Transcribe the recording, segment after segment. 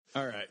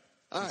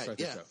right,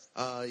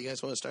 yeah. You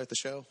guys want to start the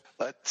show?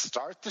 Let's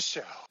start the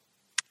show.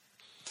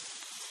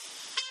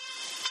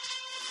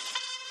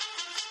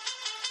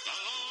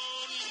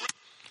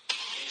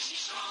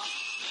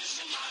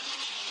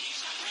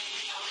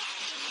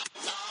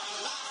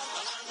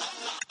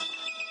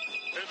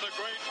 In the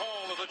great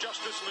hall of the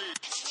Justice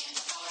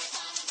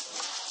League.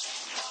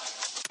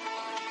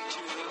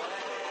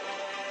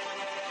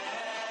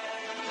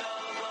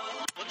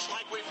 Looks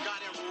like we've got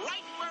him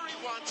right where he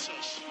wants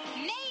us.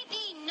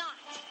 Maybe not.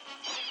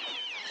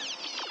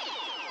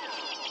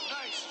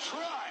 Nice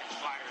try,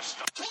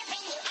 Firestone.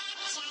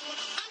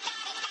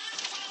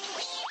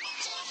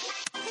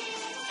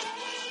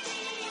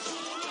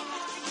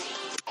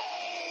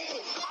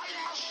 I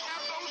must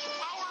have those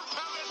power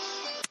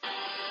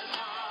pellets.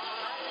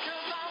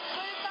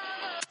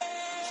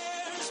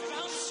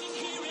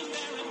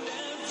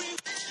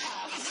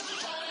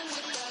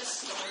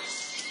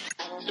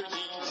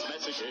 These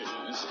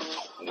messages.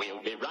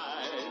 We'll be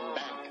right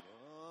back.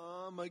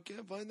 I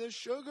can't find the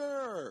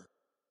sugar.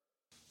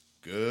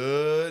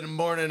 Good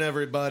morning,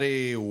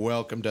 everybody.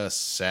 Welcome to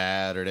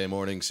Saturday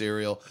Morning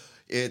Cereal.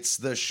 It's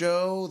the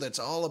show that's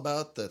all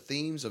about the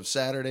themes of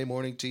Saturday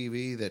morning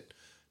TV that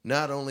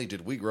not only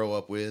did we grow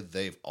up with,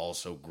 they've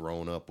also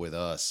grown up with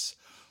us.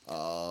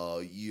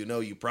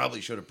 You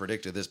probably should have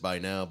predicted this by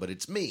now, but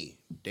it's me,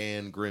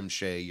 Dan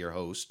Grimshay, your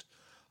host.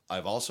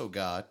 I've also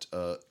got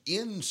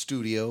in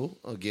studio,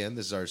 again,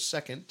 this is our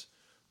second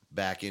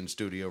back in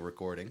studio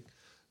recording.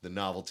 The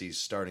novelty's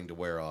starting to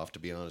wear off, to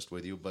be honest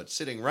with you. But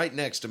sitting right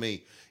next to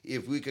me,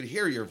 if we could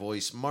hear your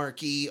voice,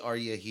 Marke, are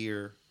you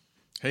here?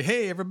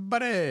 Hey,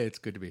 everybody. It's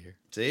good to be here.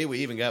 See, we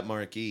even got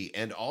Marke.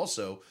 And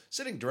also,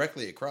 sitting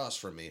directly across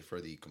from me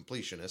for the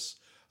completionists,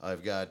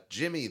 I've got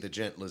Jimmy the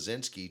Gent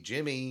Lazinski.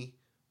 Jimmy,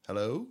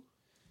 hello?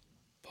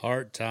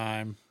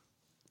 Part-time.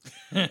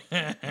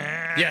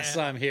 Yes,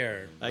 I'm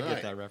here. I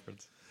get that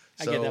reference.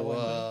 I get that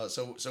one.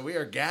 So we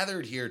are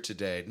gathered here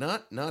today,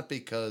 not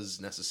because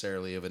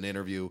necessarily of an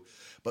interview,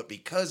 but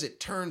because it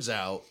turns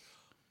out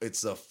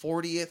it's the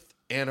 40th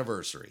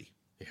anniversary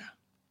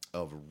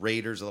of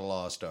Raiders of the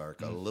Lost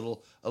Ark, a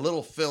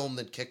little film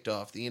that kicked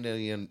off the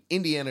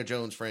Indiana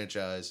Jones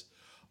franchise,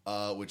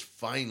 which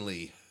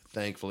finally,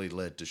 thankfully,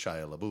 led to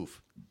Shea LaBeouf.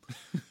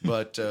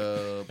 But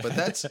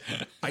that's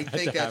I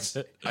think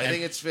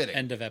it's fitting.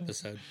 End of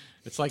episode.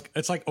 It's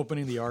like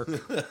opening the Ark,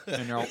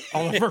 and all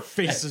of our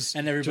faces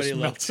And everybody just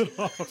looked. melted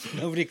off.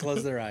 Nobody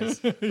closed their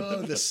eyes.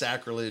 Oh, the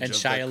sacrilege And of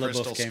Shia the LaBeouf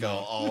crystal came skull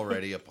out.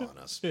 already upon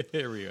us.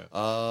 Here we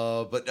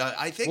go. But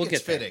I think We'll it's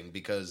get there. fitting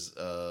because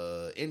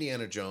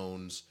Indiana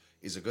Jones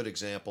is a good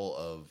example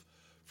of,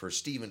 for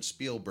Steven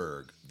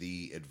Spielberg,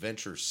 the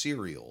adventure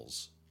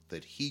serials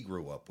that he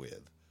grew up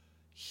with,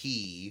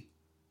 he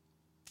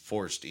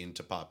forced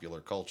into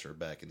popular culture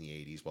back in the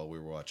 80s while we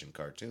were watching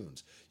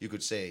cartoons. You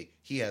could say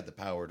he had the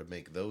power to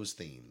make those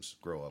themes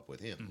grow up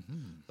with him.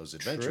 Mm-hmm. Those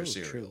adventure True.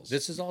 serials.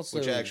 This is also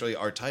which actually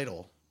our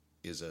title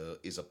is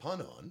a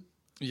pun on.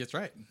 That's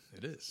right.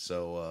 It is.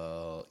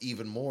 So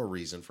even more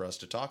reason for us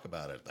to talk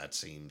about it. That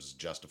seems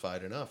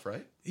justified enough,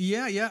 right?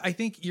 Yeah. I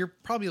think you're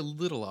probably a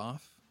little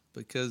off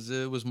because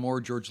it was more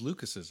George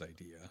Lucas's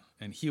idea,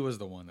 and he was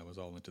the one that was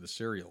all into the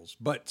serials.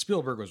 But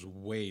Spielberg was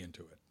way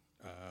into it.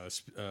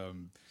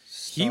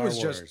 Star he was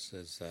Wars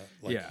just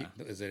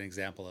is an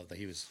example of that.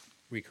 He was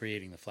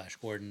recreating the Flash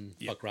Gordon,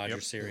 Buck Rogers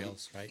Yep.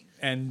 serials, right?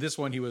 And this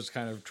one, he was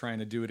kind of trying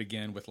to do it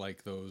again with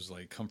like those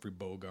like Humphrey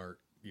Bogart,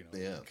 Yeah.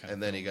 kind And of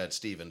then he got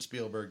Steven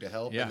Spielberg to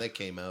help, Yeah. and they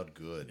came out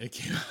good. It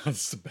came out.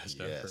 It's the best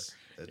ever. Yes.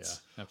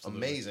 It's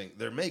absolutely. amazing.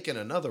 They're making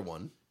another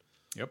one.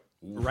 Yep.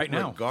 Right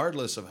now.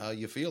 Regardless of how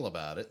you feel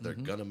about it, they're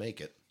going to make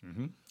it.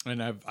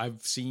 And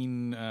I've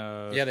seen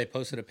Yeah, they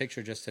posted a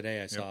picture just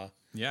today. I saw.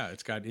 yeah,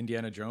 it's got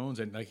Indiana Jones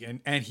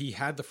and he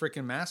had the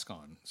freaking mask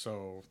on.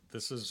 So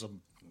this is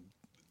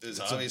This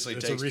obviously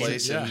it's a takes reason-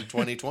 place yeah. in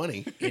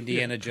 2020.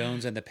 Indiana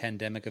Jones and the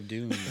Pandemic of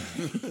Doom.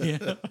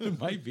 yeah, it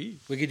might be.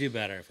 We could do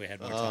better if we had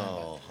more time.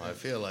 Oh, I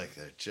feel like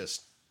they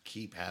just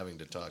keep having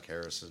to talk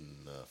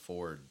Harrison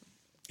Ford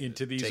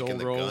Into these taking old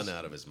the roles. gun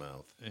out of his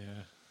mouth. Yeah.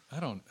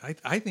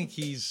 I think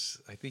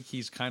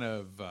he's kind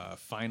of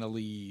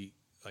finally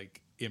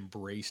like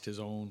embraced his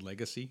own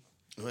legacy.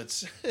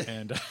 It's,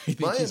 And I think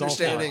my he's all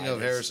understanding for it.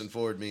 of Harrison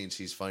Ford means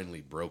he's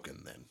finally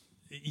broken then.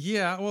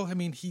 Yeah, well, I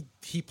mean,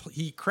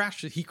 he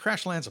crash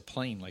lands a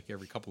plane like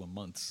every couple of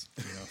months,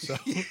 So I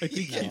think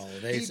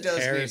He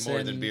does need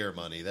more than beer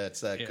money. That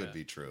Yeah. could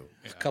be true.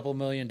 A couple $1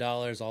 million,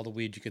 all the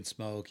weed you can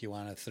smoke. You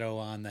want to throw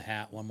on the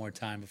hat one more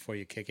time before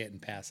you kick it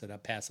and pass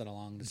it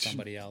along to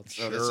somebody else.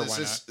 No, Sure, why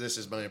this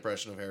is my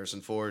impression of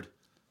Harrison Ford.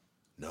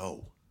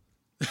 No,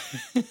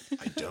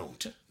 I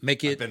don't.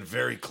 Make I've it been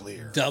very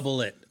clear.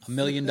 double it, $1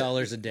 million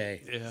a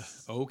day. yeah,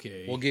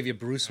 okay. We'll give you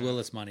Bruce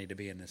Willis money to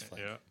be in this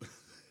flick. yeah.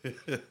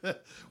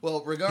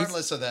 Well,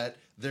 regardless of that,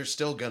 they're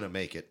still going to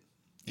make it.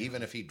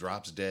 Even if he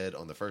drops dead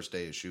on the first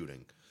day of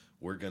shooting,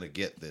 we're going to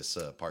get this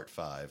part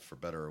 5, for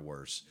better or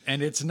worse.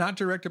 And it's not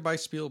directed by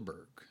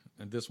Spielberg.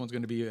 And this one's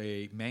going to be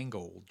a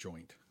Mangold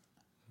joint.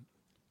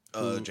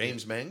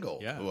 James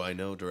Mangold, Yeah. who I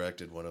know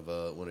directed one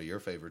of your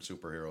favorite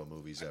superhero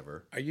movies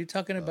ever. Are you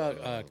talking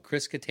about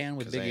Chris Kattan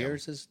with big Kazam.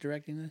 ears is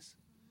directing this?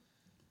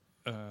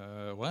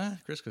 What?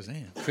 Chris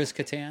Kazan? Chris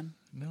Kattan?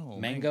 No.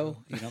 Mango?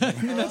 You know,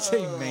 You're not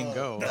saying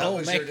mango. That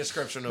was your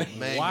description of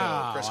Mango.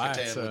 Wow, Chris that's,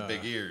 Kattan with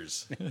big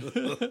ears.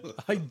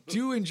 I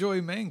do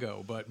enjoy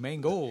mango, but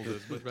Mangold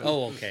is much better.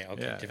 Oh, okay.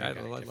 Yeah, Different guy,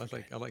 I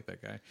different guy. like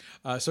that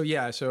guy. So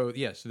yes,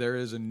 there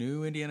is a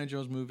new Indiana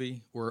Jones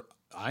movie where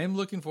I am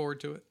looking forward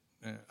to it.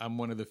 I'm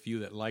one of the few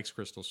that likes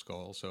Crystal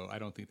Skull, so I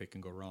don't think they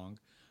can go wrong.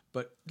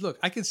 But look,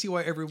 I can see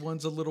why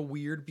everyone's a little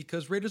weird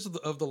because Raiders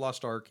of the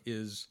Lost Ark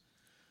is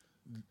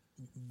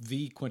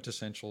the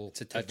quintessential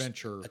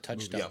adventure a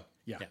touchstone. movie.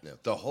 Yeah. Yeah,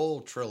 the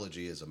whole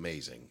trilogy is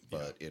amazing,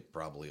 but it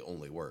probably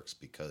only works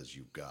because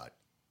you've got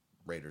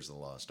Raiders of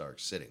the Lost Ark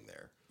sitting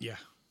there, Yeah.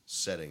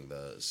 setting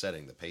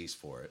the pace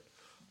for it,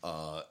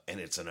 and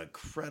it's an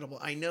incredible.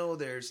 I know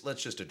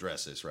let's just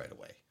address this right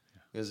away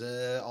because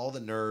all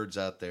the nerds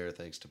out there,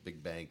 thanks to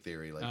Big Bang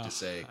Theory, like to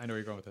say, I know where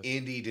you're going with this.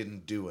 Indy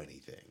didn't do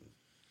anything,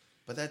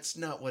 but that's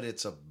not what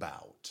it's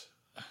about.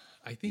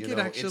 I think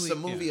It's a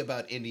movie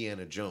about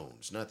Indiana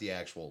Jones, not the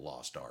actual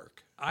Lost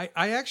Ark. I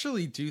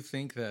actually do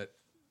think that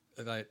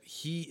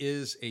he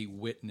is a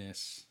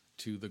witness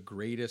to the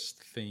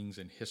greatest things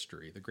in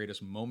history, the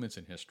greatest moments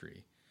in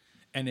history.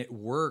 And it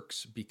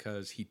works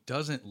because he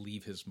doesn't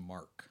leave his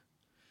mark.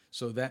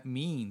 So that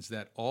means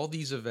that all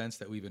these events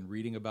that we've been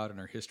reading about in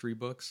our history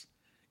books,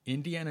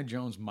 Indiana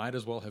Jones might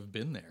as well have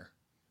been there.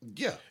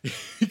 Yeah,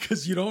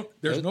 Because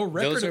there's no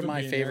record Those of are him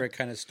my being favorite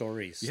kind of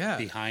stories. Yeah.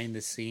 Behind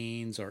the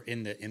scenes or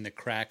in the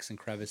cracks and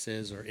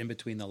crevices or in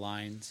between the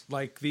lines.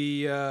 Like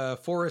the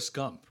Forrest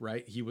Gump,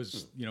 right? He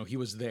was, he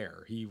was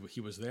there. He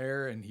was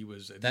there, and he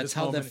was. At That's this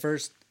how moment. the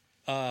first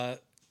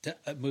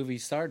movie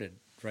started,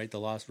 right?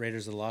 The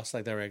Raiders of the Lost,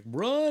 like they were like,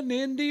 "Run,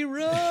 Indy,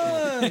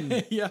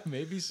 run!" Yeah,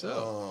 maybe so.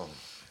 Oh.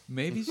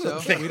 Maybe so.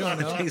 We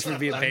don't know. Thanks for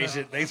being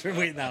patient. Thanks for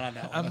waiting on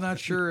that one. I'm not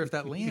sure if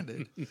that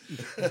landed,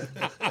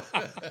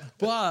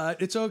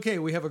 but it's okay.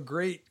 We have a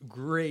great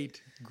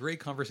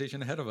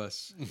conversation ahead of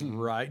us,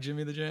 right,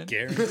 Jimmy the Gent?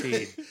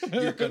 Guaranteed.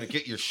 you're gonna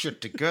get your shit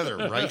together,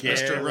 right,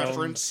 Mr.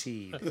 Reference?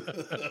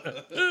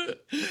 Guaranteed.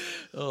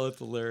 Oh, it's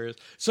hilarious.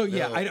 So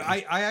yeah,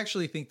 I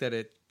actually think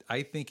that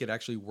I think it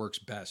actually works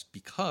best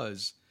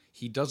because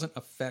he doesn't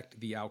affect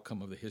the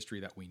outcome of the history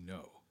that we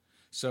know.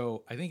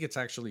 So I think it's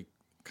actually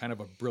kind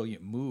of a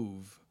brilliant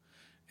move.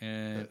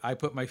 And I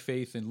put my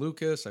faith in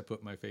Lucas. I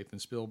put my faith in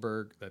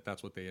Spielberg.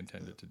 That's what they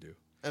intended to do.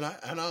 And I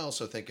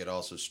also think it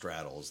also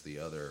straddles the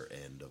other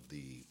end of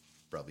the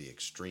probably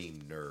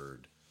extreme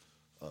nerd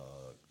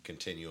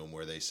continuum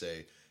where they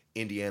say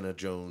Indiana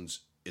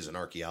Jones is an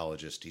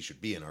archaeologist. He should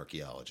be an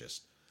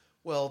archaeologist.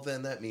 Well,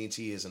 then that means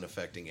he isn't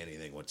affecting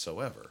anything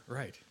whatsoever.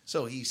 Right.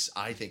 So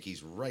I think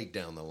he's right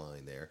down the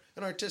line there.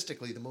 And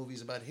artistically, the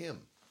movie's about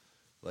him.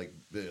 Like,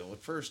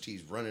 at first,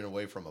 he's running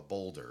away from a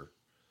boulder,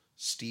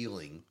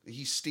 stealing.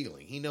 He's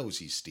stealing. He knows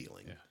he's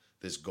stealing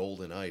this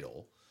golden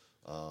idol.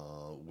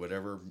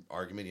 Whatever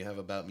argument you have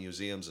about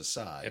museums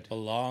aside, It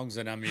belongs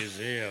in a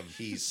museum.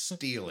 he's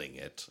stealing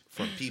it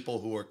from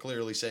people who are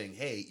clearly saying,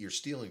 hey, you're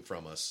stealing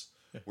from us.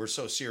 We're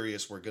so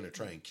serious, we're going to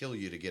try and kill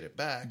you to get it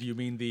back. Do you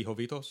mean the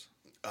Jovitos?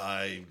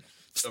 I'm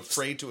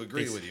afraid to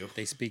agree with you.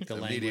 They speak the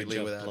language Immediately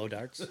of without- blow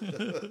darts.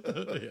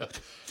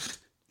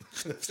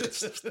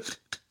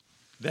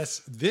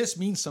 This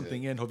means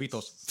something in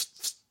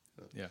Jovitos.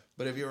 Yeah.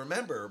 But if you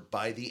remember,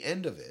 by the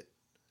end of it,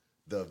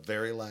 the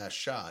very last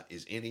shot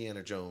is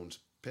Indiana Jones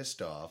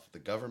pissed off. The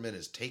government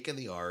has taken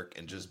the Ark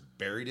and just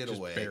buried it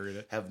away. buried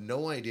it. Have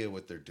no idea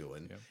what they're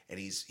doing. Yeah. And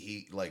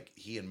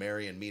he and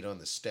Marion meet on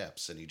the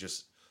steps, and he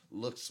just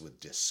looks with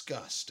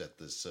disgust at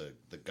this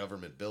the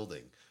government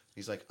building.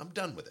 He's like, I'm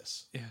done with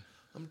this. Yeah.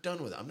 I'm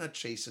done with it. I'm not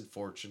chasing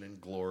fortune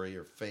and glory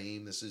or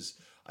fame.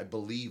 I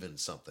believe in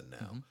something now.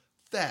 Mm-hmm.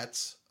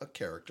 That's a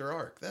character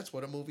arc. That's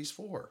what a movie's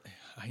for.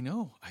 I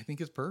know. I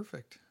think it's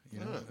perfect.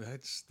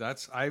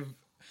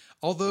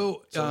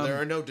 Although So there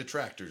are no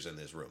detractors in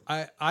this room.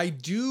 I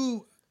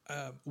do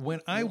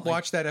when I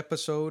watched that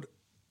episode,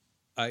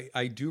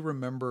 I do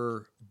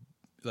remember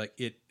like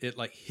it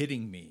like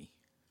hitting me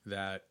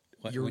that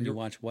When you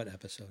watch what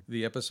episode?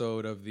 the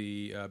episode of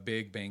the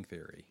Big Bang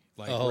Theory,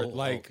 like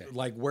okay.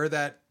 like where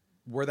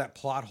that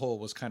plot hole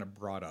was kind of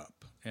brought up.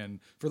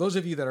 And for those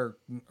of you that are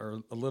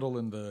a little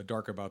in the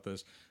dark about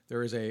this,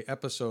 there is a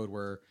episode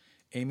where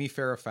Amy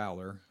Farrah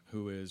Fowler,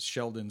 who is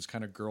Sheldon's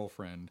kind of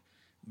girlfriend,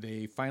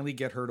 they finally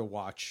get her to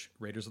watch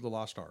Raiders of the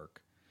Lost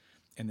Ark,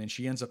 and then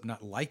she ends up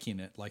not liking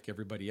it like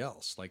everybody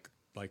else, like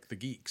the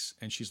geeks.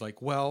 And she's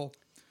like, well,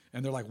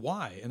 and they're like,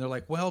 why? And they're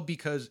like, well,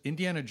 because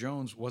Indiana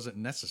Jones wasn't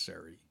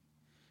necessary.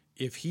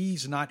 If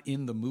he's not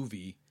in the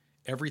movie,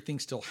 everything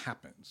still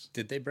happens.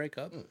 Did they break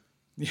up?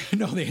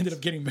 No, they ended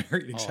up getting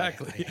married.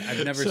 Exactly.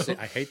 I've never seen.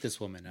 I hate this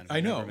woman.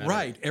 I know,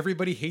 right?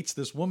 Everybody hates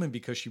this woman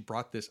because she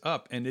brought this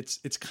up, and it's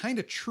kind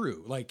of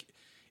true. Like,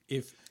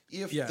 if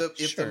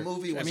the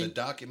movie was a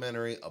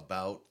documentary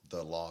about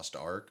the Lost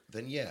Ark,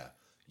 then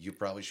you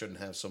probably shouldn't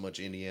have so much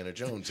Indiana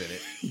Jones in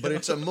it. But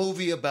it's a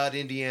movie about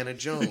Indiana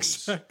Jones.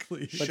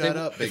 Exactly. Shut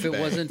up, Big If it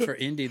Bang. wasn't for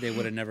Indy, they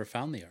would have never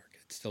found the Ark.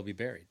 It'd still be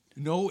buried.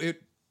 No,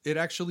 it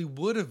actually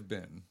would have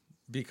been,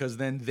 because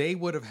then they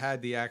would have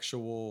had the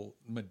actual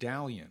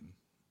medallion.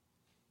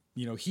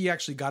 You know, he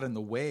actually got in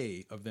the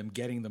way of them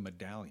getting the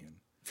medallion.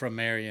 From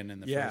Marion in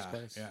the first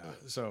place. Yeah.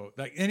 So,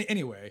 like,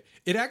 anyway,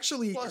 it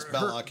actually. Plus,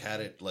 Belloc had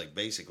it like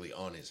basically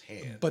on his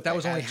hand, But that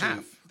was They only had to-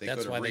 half. They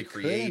That's could why have they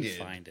couldn't recreated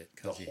find it,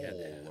 the 'cause he had to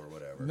hole have or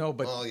whatever. No,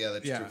 but- oh yeah,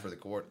 that's yeah. true for the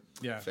court.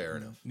 Yeah. Fair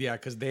enough. Yeah,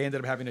 because they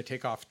ended up having to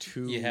take off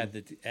two. You had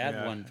to add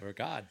Yeah. one for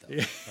God, though.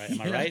 Right? Am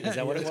I right? Is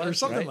that what it was? Or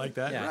something Right? like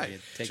that, Yeah, right. you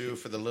take Two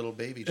for the little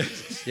baby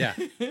Jesus. yeah,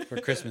 for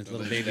Christmas,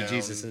 little baby Down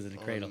Jesus is in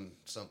a cradle. on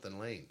Something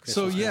lane.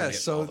 So I'm yeah, getting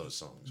so all those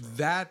songs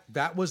wrong.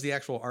 that was the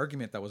actual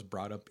argument that was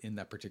brought up in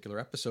that particular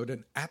episode.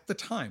 And at the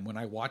time when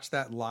I watched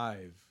that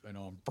live,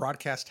 on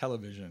broadcast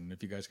television,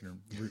 if you guys can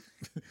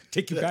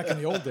take you back in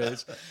the old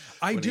days,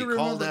 I when do he remember.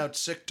 called out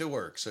sick to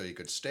work so he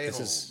could stay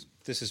home.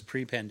 This is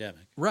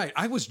pre-pandemic. Right,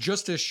 I was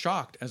just as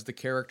shocked as the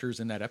characters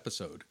in that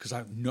episode, because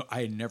I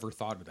had never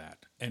thought of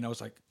that, and I was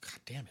like, God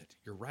damn it,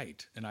 you're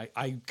right, and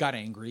I got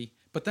angry,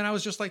 but then I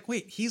was just like,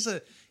 wait, he's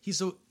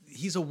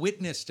a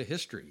witness to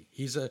history.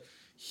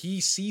 He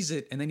sees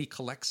it and then he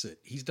collects it.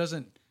 He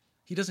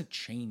doesn't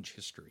change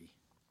history,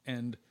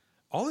 and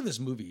all of his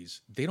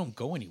movies, they don't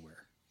go anywhere.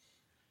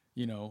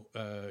 You know,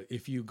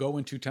 if you go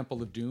into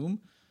Temple of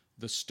Doom,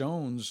 the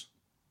stones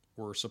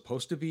were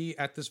supposed to be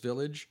at this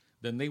village,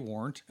 then they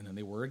weren't, and then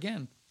they were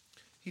again.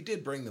 He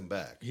did bring them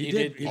back. He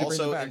did bring them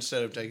Also, back.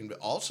 instead of taking,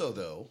 also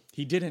though,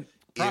 He didn't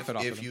profit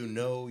off of if them. you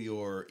know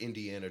your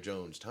Indiana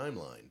Jones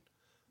timeline,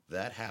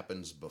 that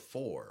happens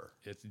before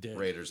It's dead.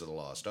 Raiders of the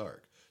Lost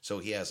Ark. So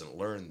he hasn't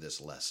learned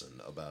this lesson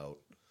about,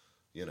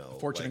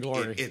 Fortune and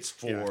like, glory. it's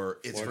for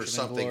Fortune and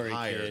something glory,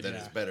 higher kid. that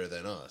Yeah. is better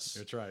than us.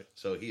 That's right.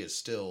 So he is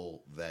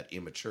still that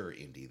immature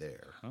Indy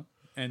there.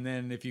 And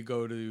then if you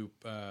go to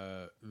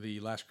the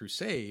Last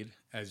Crusade,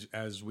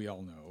 as we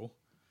all know,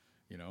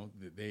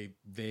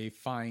 they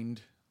find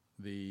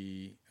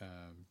the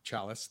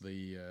chalice,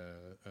 the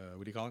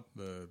what do you call it?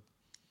 The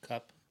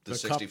Cup. The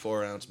The cup.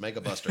 64-ounce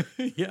Mega Buster.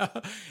 yeah,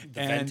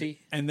 venti?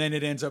 and then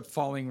it ends up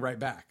falling right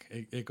back.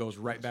 It goes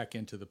right back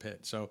into the pit.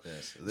 So,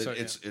 Yes. so,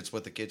 It's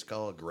what the kids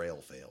call a grail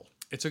fail.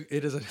 it's a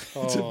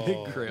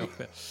big grail.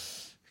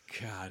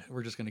 God,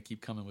 we're just gonna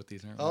keep coming with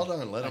these, aren't we? Hold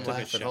on, let them took a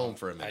laugh at shot. home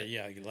for a minute.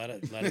 Yeah, let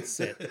it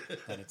sit.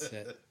 Let it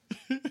sit.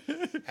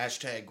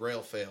 Hashtag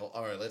grail fail.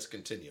 All right, let's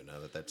continue now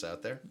that that's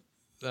out there.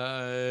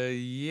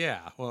 Yeah.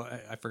 Well,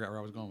 I forgot where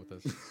I was going with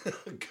this.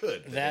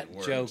 Good. That it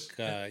works.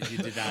 joke you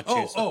did not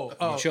Oh, choose.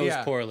 oh, you chose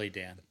yeah. poorly,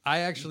 Dan. I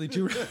actually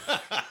do.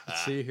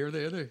 See, here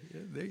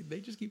they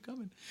just keep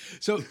coming.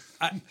 So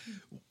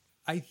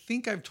I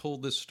think I've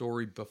told this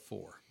story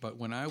before, but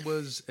when I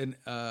was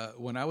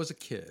a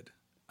kid,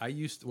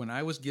 when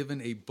I was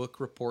given a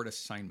book report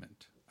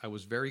assignment, I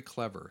was very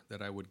clever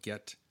that I would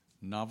get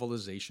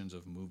novelizations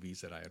of movies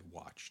that I had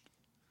watched.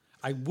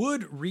 I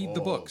would read the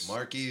books.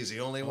 Marke is the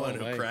only one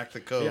who right. cracked the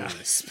code.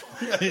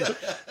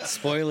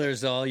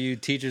 Spoilers to all you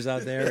teachers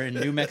out there in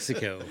New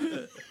Mexico.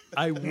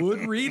 I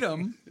would read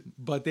them,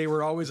 but they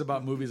were always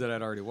about movies that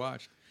I'd already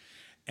watched.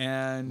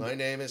 And My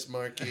name is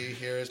Marke.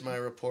 Here is my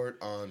report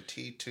on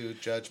T2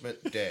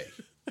 Judgment Day.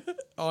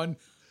 on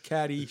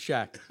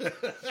Caddyshack.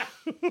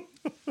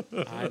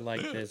 I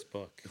like this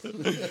book.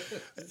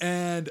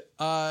 And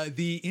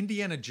the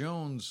Indiana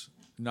Jones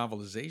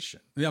novelization.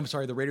 I'm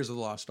sorry, the Raiders of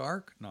the Lost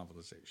Ark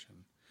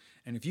novelization.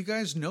 And if you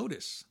guys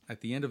notice at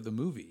the end of the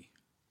movie,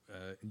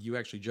 you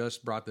actually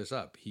just brought this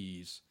up.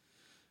 He's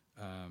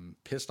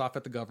pissed off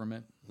at the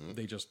government.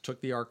 They just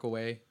took the Ark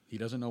away. He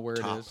doesn't know where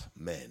it Top is.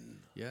 men.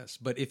 Yes,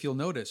 but if you'll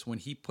notice, when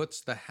he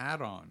puts the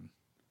hat on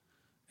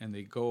and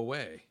they go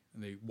away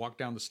and they walk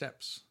down the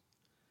steps,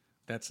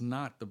 that's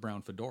not the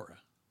brown fedora.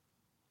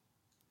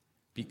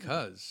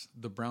 Because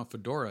the brown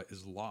fedora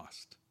is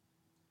lost.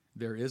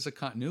 There is a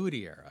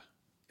continuity error.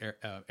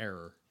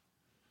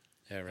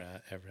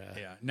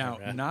 Yeah. Now,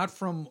 not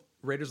from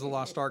Raiders of the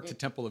Lost Ark to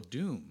Temple of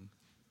Doom,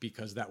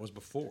 because that was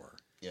before.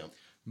 Yeah.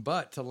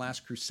 But to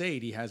Last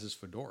Crusade, he has his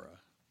fedora,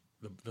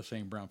 the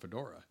same brown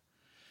fedora.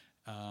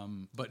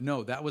 But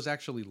no, that was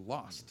actually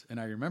lost. And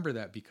I remember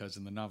that because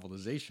in the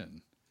novelization,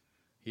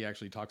 he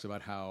actually talks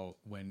about how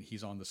when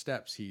he's on the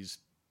steps, he's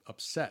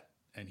upset.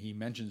 And he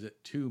mentions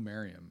it to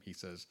Miriam. He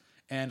says,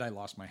 and I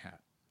lost my hat.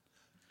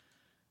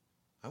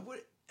 I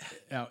would.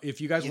 Now,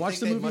 if you guys You watch think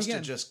the they movie must again,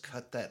 have just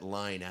cut that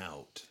line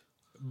out.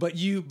 but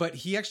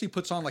he actually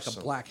puts on like a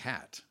black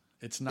hat.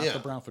 It's not Yeah. the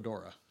brown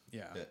fedora.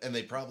 Yeah. And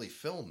they probably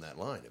filmed that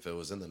line if it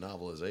was in the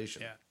novelization.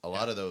 Yeah. A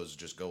lot of those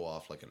just go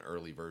off like an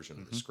early version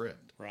of the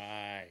script.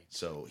 Right.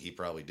 So he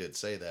probably did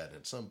say that. And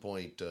at some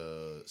point,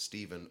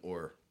 Stephen,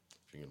 or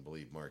if you can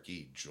believe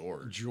Marke,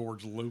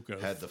 George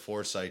Lucas had the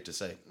foresight to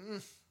say,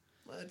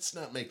 let's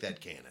not make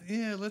that canon.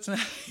 Yeah,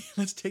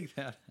 let's take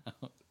that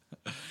out.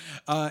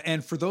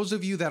 And for those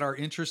of you that are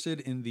interested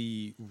in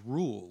the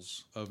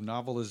rules of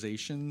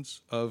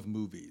novelizations of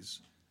movies,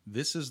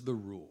 this is the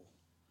rule.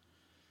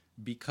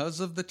 because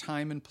of the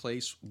time and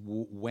place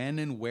when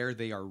and where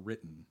they are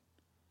written,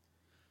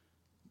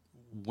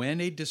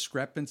 when a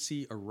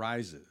discrepancy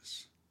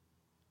arises,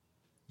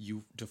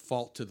 you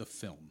default to the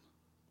film.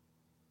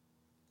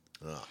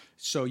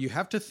 So you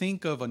have to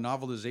think of a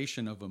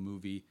novelization of a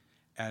movie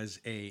as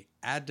a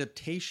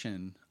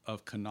adaptation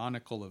of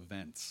canonical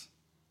events.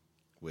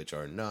 Which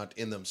are not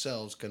in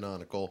themselves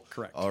canonical.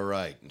 Correct. All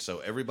right. And so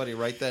everybody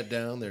write that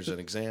down. There's an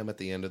exam at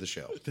the end of the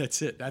show.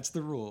 That's it. That's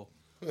the rule.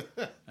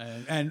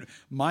 and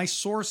my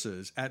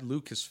sources at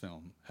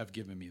Lucasfilm have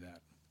given me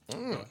that.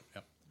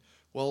 Yep.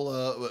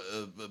 Well,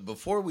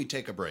 before we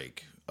take a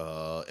break,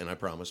 and I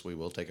promise we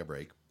will take a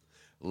break,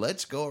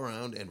 let's go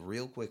around and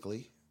real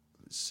quickly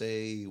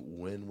say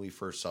when we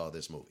first saw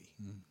this movie.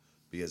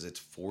 Because it's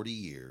 40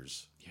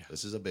 years. Yeah.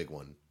 This is a big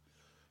one.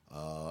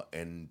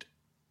 And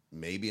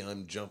maybe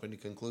I'm jumping to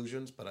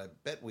conclusions, but I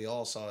bet we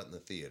all saw it in the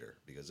theater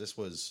because it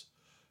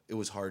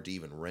was hard to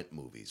even rent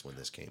movies when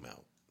this came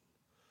out.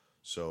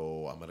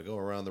 So I'm going to go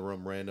around the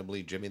room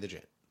randomly. Jimmy the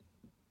Gent.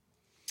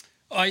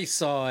 I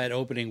saw it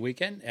opening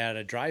weekend at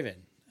a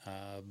drive-in,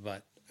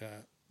 but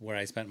where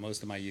I spent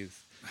most of my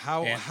youth.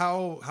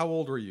 How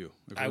old were you?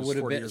 I would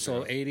have been,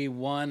 so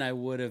 81, I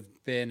would have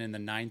been in the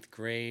 9th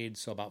grade,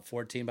 so about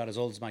 14, about as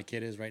old as my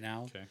kid is right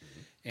now. Okay.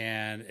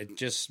 And it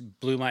just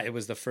blew it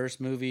was the first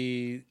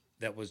movie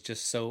that was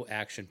just so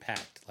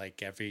action-packed.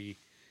 Like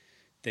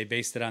they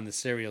based it on the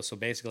serial, so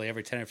basically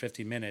every 10 or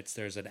 15 minutes,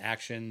 there's an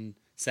action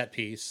set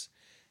piece.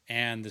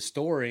 And the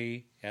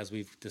story, as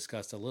we've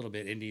discussed a little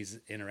bit, Indy's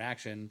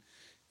interaction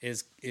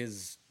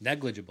is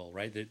negligible,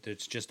 right?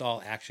 It's just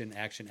all action,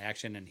 action,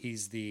 action, and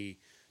he's the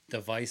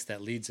device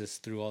that leads us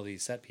through all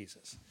these set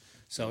pieces.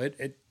 So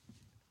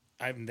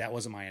that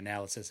wasn't my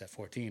analysis at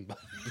 14, but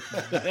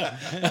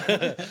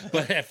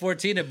but at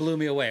 14 it blew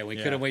me away. We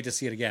couldn't wait to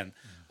see it again.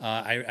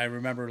 I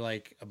remember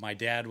like my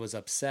dad was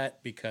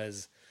upset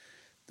because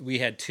we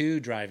had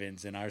 2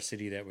 drive-ins in our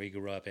city that we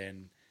grew up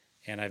in.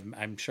 And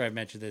I'm sure I've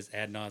mentioned this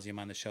ad nauseum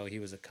on the show. He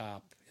was a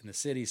cop in the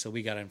city, so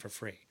we got in for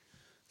free.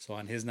 So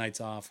on his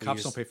nights off,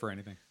 cops don't pay for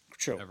anything.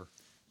 True. Ever.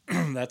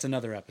 That's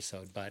another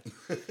episode, but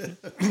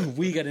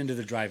we got into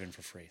the drive-in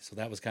for free. So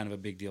that was kind of a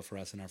big deal for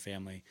us and our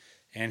family.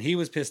 And he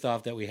was pissed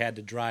off that we had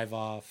to drive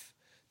off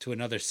to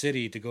another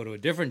city to go to a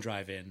different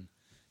drive-in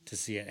to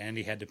see it, and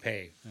he had to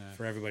pay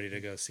for everybody to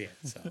go see it.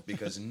 So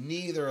Because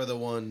neither of the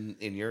one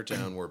in your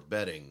town were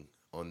betting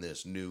on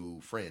this new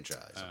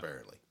franchise,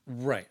 apparently.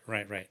 Right.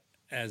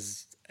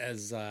 As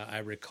I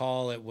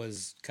recall, it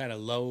was kind of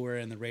lower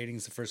in the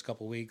ratings the first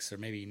couple weeks, or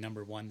maybe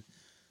number 1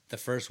 the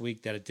first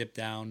week that it dipped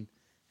down, and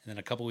then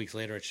a couple weeks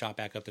later it shot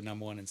back up to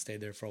number 1 and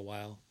stayed there for a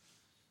while.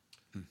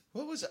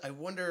 What was it? I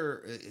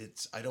wonder,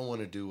 I don't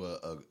want to do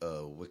a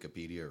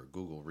Wikipedia or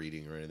Google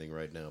reading or anything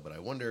right now, but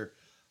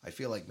I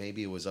feel like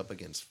maybe it was up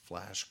against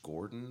Flash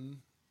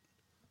Gordon.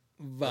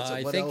 But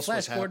I think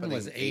Flash Gordon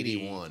was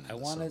 80. 81 I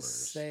want to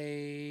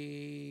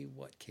say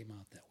what came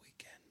out that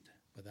weekend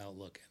without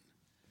looking.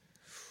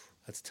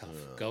 That's tough.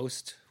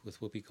 Ghost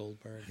with Whoopi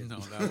Goldberg. No,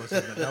 that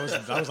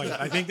was like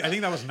I think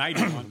that was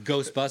 91.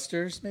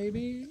 Ghostbusters,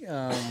 maybe.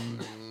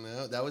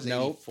 No, that was 84.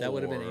 Nope, that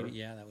would have been 80.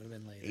 Yeah, that would have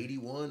been later.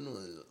 81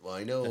 was, well,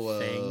 I know.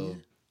 The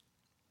Thing.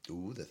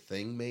 The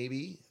Thing,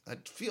 maybe.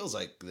 It feels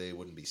like they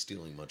wouldn't be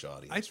stealing much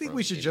audience. I think from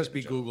we should just be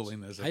Indiana Jones.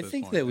 Googling this. I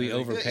think that we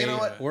overpay. You know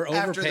what? We're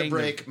After overpaying the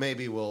break,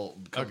 maybe we'll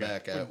come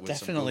back We're with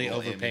definitely some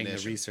Google overpaying the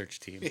ammunition. research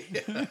team.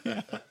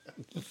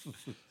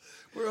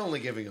 We're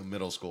only giving them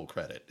middle school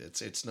credit.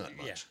 It's not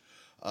much. Yeah.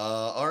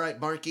 All right,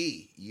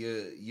 Marke,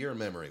 your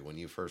memory when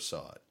you first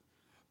saw it.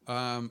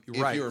 Right.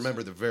 If you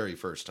remember the very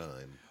first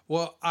time.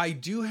 Well, I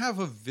do have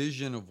a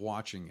vision of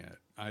watching it.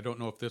 I don't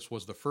know if this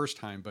was the first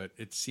time, but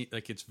it seems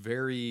like it's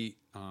very.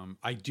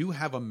 I do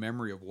have a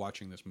memory of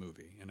watching this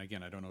movie, and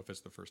again, I don't know if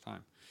it's the first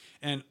time.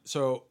 And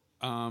so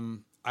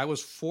I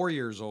was 4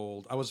 years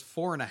old. I was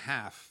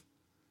 4.5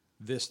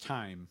 this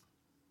time,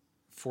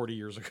 40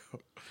 years ago.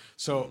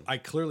 So I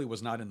clearly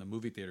was not in the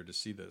movie theater to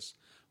see this,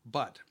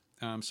 but.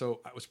 So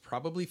I was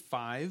probably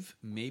 5,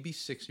 maybe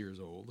 6 years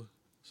old.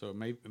 So it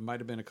might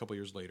have been a couple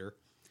years later.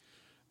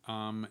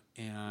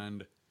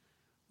 And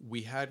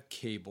we had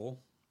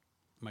cable.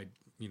 My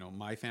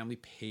family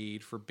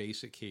paid for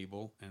basic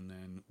cable, and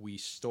then we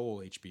stole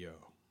HBO.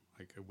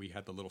 Like we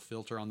had the little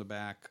filter on the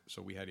back,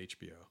 so we had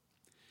HBO.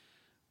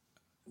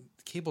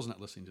 Cable's not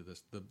listening to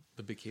this.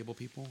 The big cable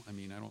people. I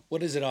mean, I don't.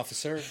 What is it,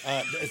 officer?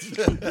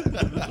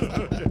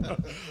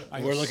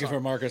 We're looking for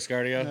Marcus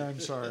Gardia. I'm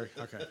sorry.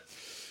 Okay.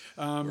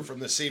 We're from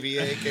the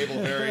CVA,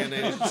 Cable Variant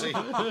Agency.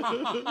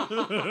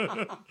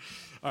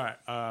 All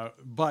right.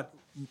 But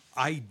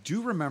I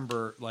do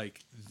remember like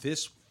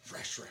this.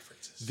 Fresh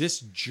references. This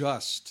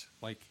just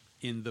like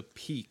in the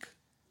peak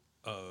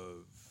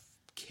of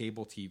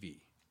cable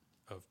TV,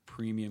 of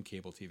premium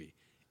cable TV.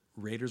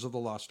 Raiders of the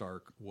Lost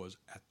Ark was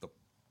at the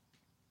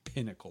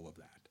pinnacle of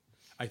that.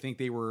 I think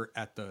they were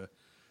at the,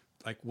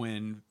 like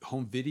when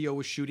home video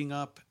was shooting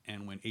up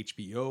and when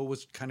HBO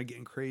was kind of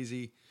getting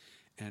crazy.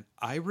 And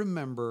I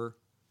remember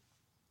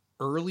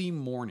early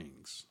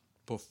mornings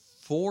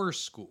before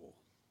school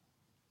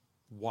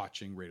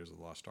watching Raiders of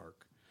the Lost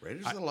Ark.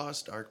 Raiders of the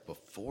Lost Ark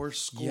before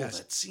school. Yes,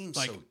 That seems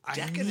like, so I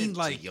decadent mean,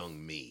 like, to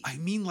young me. I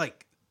mean,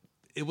 like,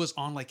 it was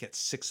on like at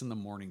 6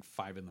 a.m,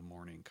 5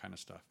 a.m, kind of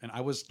stuff. And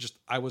I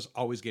was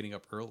always getting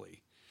up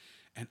early.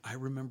 And I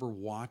remember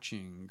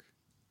watching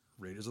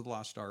Raiders of the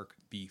Lost Ark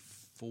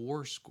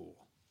before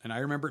school. And I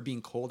remember it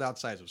being cold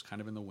outside. It was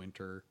kind of in the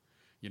winter.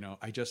 You know,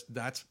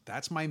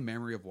 that's my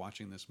memory of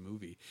watching this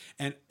movie.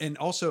 And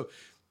also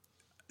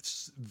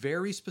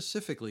very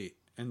specifically,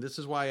 and this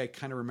is why I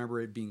kind of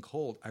remember it being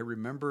cold. I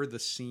remember the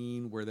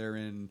scene where they're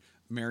in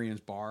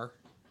Marion's bar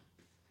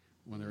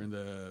when they're in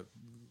the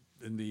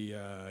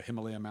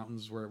Himalaya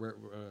mountains where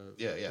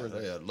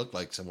it looked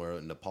like somewhere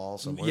in Nepal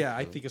somewhere. Yeah,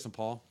 I think it's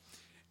Nepal.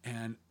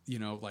 And, you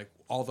know, like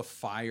all the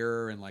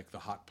fire and like the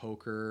hot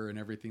poker and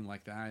everything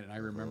like that. And I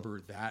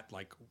remember that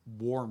like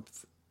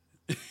warmth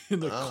in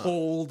the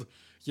cold,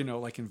 you know,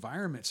 like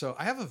environment. So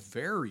I have a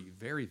very,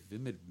 very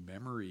vivid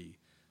memory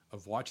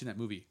of watching that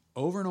movie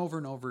over and over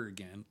and over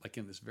again, like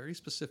in this very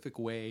specific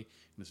way,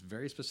 in this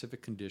very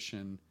specific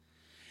condition.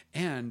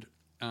 And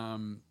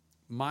And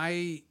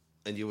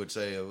you would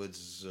say it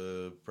was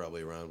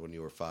probably around when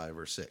you were 5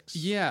 or 6.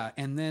 yeah,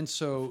 and then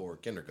so Before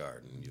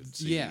kindergarten, you'd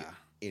see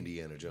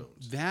Indiana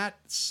Jones. that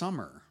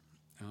summer,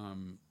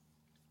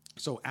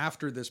 so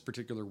after this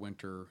particular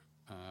winter,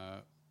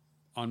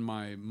 on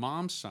my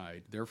mom's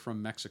side, they're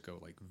from Mexico,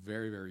 like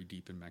very, very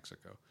deep in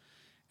Mexico.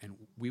 And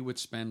we would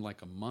spend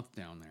like a month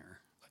down there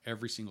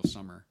every single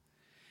summer.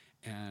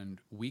 And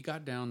we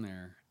got down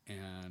there,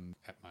 and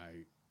at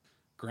my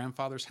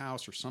grandfather's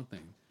house or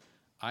something,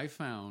 I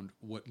found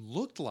what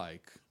looked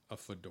like a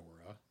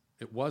fedora.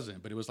 It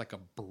wasn't, but it was like a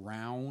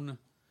brown,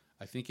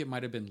 I think it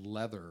might have been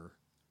leather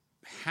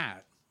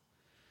hat.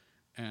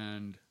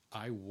 And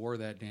I wore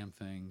that damn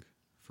thing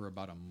for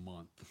about a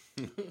month.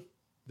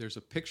 There's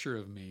a picture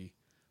of me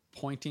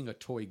pointing a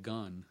toy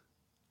gun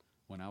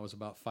when I was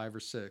about 5 or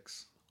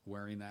 6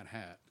 wearing that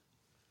hat.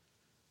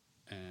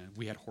 And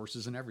we had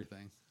horses and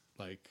everything.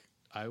 Like,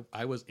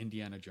 I was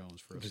Indiana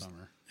Jones for a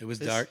summer. It was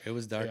dark. It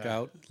was dark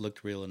out.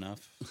 Looked real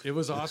enough. It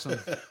was awesome.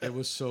 It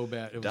was so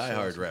bad. It was Die so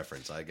Hard awesome.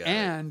 reference, I got it.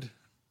 And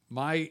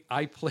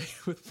I played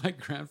with my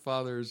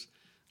grandfather's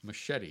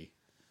machete,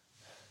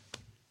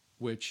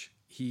 which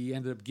he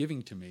ended up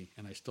giving to me,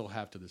 and I still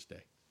have to this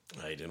day.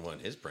 I didn't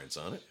want his prints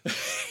on it.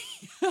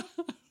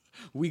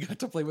 We got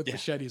to play with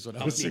machetes when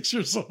I was 6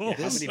 years old. Yeah,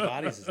 how many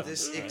bodies is that?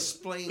 This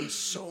explains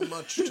so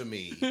much to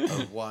me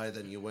of why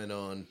then you went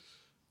on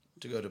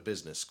to go to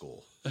business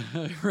school.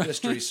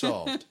 Mystery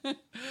solved.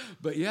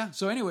 But yeah,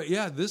 so anyway,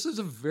 yeah, this is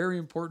a very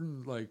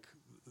important, like,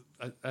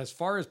 as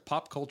far as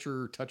pop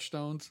culture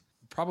touchstones,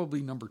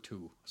 probably number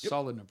 2.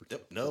 Solid number 2.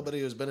 Yep. Nobody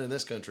who's been in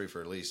this country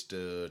for at least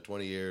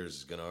 20 years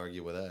is going to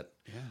argue with that.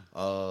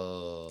 Yeah.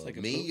 like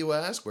Me, you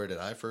ask, where did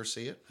I first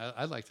see it?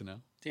 I'd like to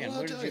know. Dan, Well, I'll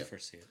where did tell you you.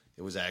 first see it?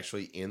 It was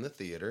actually in the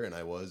theater, and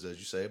I was, as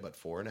you say, about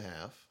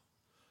 4.5.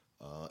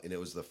 And it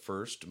was the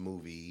first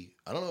movie.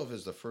 I don't know if it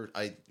was the first.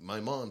 My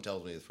mom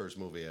tells me the first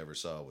movie I ever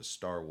saw was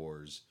Star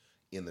Wars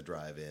in the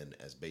drive-in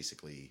as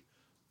basically,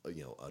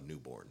 a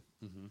newborn.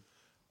 Mm-hmm.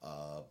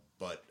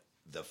 But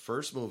the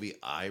first movie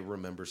I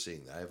remember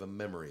seeing that I have a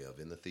memory of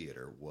in the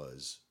theater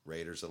was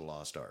Raiders of the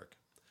Lost Ark.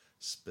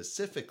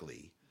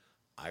 Specifically,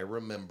 I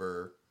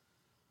remember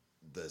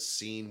the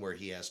scene where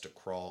he has to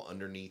crawl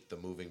underneath the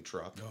moving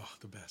truck. Oh,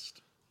 the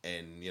best.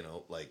 And,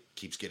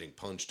 keeps getting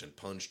punched and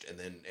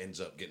then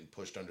ends up getting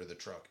pushed under the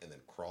truck and then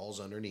crawls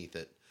underneath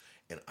it.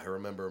 And I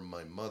remember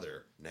my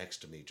mother next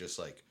to me just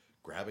like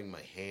grabbing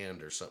my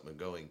hand or something and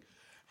going,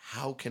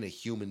 how can a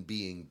human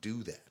being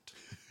do that?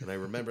 And I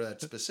remember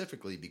that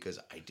specifically because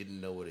I didn't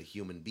know what a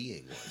human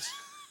being was.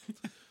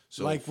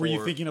 So Like, were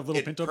you thinking of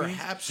Little Pinto Beans?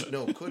 Perhaps,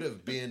 could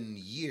have been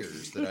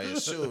years that I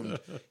assumed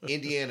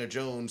Indiana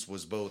Jones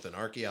was both an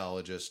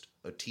archiologist,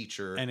 a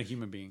teacher, And a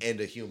human being.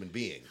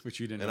 Which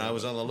you didn't And know I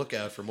was about. on the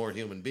lookout for more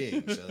human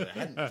beings. So I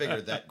hadn't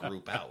figured that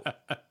group out.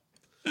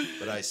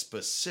 But I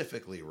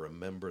specifically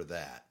remember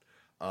that.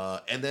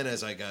 And then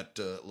as I got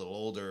a little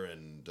older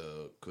and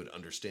could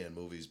understand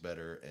movies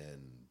better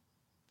and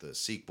the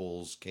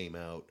sequels came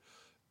out,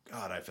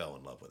 God, I fell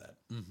in love with that.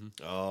 Mm-hmm.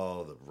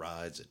 Oh, the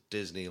rides at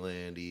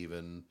Disneyland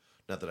even.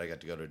 Not that I got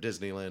to go to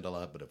Disneyland a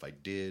lot, but if I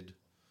did,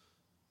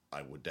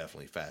 I would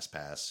definitely fast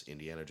pass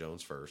Indiana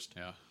Jones first.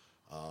 Yeah.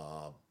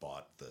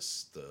 Bought the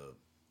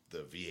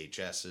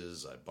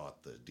VHSs. I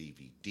bought the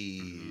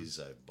DVDs.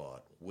 Mm-hmm. I've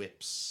bought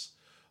whips.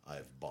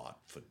 I've bought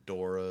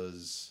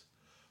fedoras.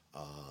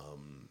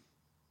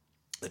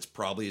 It's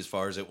probably as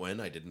far as it went.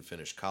 I didn't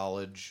finish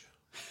college.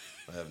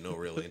 I have no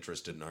real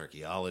interest in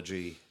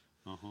archaeology.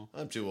 Uh-huh.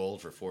 I'm too old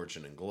for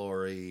Fortune and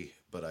Glory,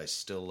 but I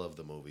still love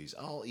the movies.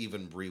 I'll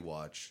even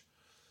rewatch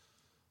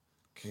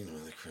Kingdom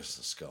of the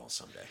Crystal Skull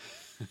someday.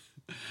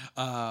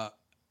 The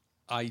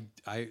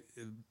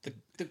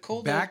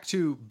cold Back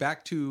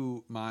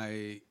to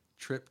my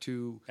trip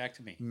to Back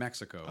to me.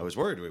 Mexico. I was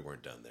worried we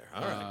weren't done there.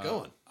 All right, go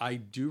on. I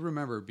do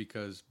remember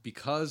because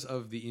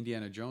of the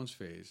Indiana Jones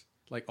phase,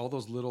 like all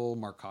those little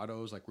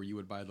mercados, like where you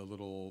would buy the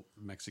little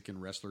Mexican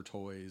wrestler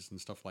toys and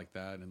stuff like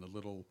that, and the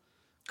little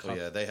Oh,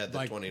 yeah, they had the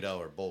like- $20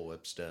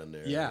 bullwhips down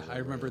there. Yeah, I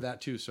remember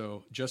that too.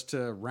 So just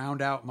to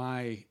round out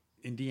my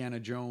Indiana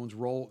Jones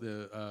role,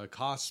 the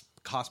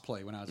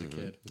cosplay when I was a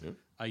kid,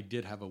 I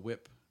did have a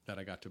whip that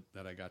I got to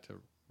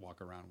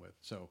walk around with.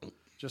 So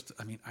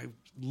I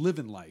live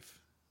in life.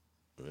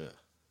 Yeah.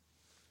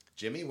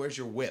 Jimmy, where's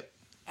your whip?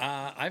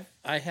 I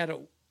had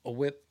a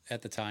whip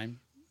at the time.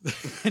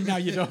 Now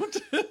you don't?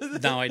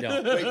 No, I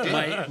don't.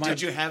 Wait,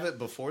 did you have it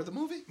before the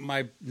movie?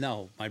 My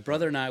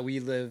brother and I, we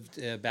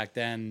lived back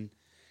then.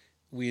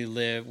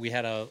 We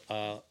had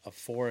a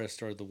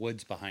forest or the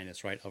woods behind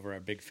us, right over our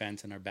big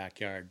fence in our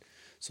backyard.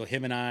 So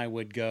him and I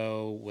would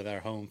go with our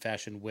home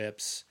fashioned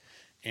whips,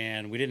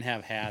 and we didn't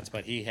have hats,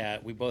 but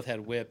we both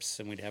had whips,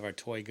 and we'd have our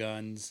toy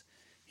guns.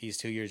 He's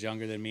 2 years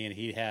younger than me, and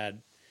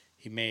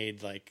he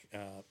made like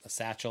a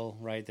satchel,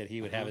 right, that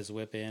he would have his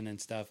whip in and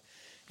stuff.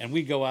 And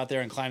we'd go out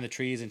there and climb the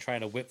trees and try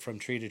to whip from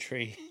tree to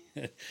tree.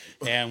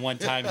 And one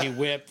time he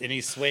whipped and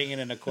he's swinging,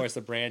 and of course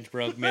the branch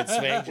broke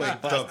mid-swing.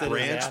 The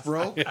branch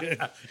broke?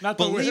 Not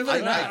the Believe whip.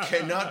 it or not. I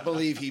cannot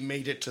believe he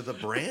made it to the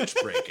branch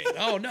breaking.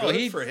 Oh no,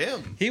 Good for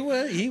him. He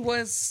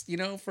was,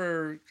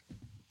 for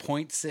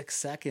 0.6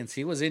 seconds,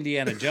 he was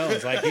Indiana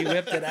Jones. Like he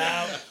whipped it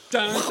out.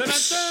 Dun, dun, dun,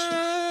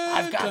 dun.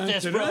 I've got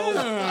this, bro.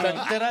 Dun,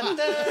 dun, dun,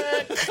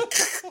 dun.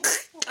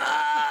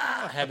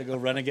 I had to go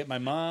run and get my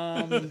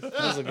mom. It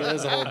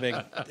was a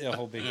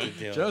whole big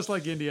deal. Just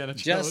like Indiana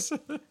Jones.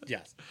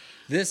 Yes.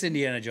 This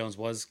Indiana Jones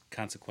was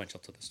consequential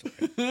to the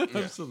story.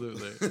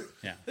 Absolutely.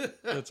 Yeah.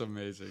 That's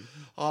amazing.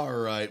 All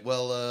right.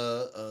 Well,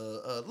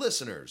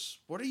 listeners,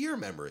 what are your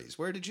memories?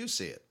 Where did you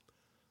see it?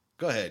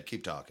 Go ahead.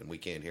 Keep talking. We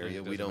can't hear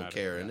you. We don't matter,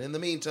 care. yeah. And in the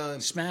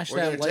meantime, Smash we're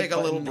that going to like take a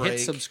little button, break. hit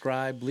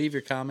subscribe, leave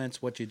your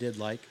comments, what you did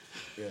like.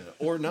 Yeah.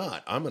 Or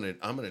not. I'm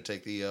gonna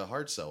take the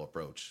hard sell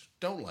approach.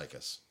 Don't like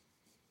us.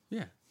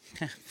 Yeah.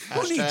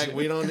 Hashtag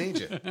we don't need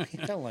you.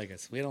 You don't like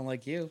us. We don't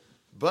like you.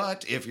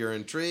 But if you're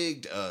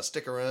intrigued,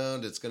 stick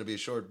around. It's going to be a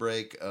short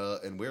break,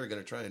 and we're going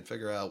to try and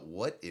figure out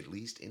what at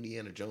least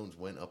Indiana Jones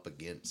went up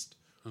against,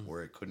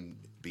 where it couldn't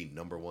be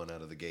number one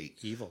out of the gate.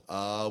 Evil.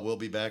 We'll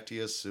be back to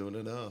you soon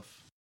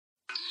enough.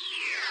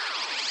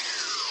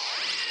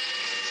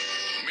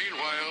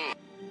 Meanwhile,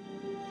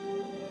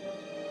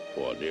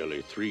 For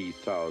nearly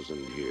 3,000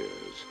 years,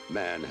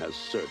 man has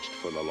searched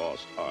for the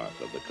lost Ark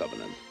of the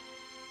Covenant.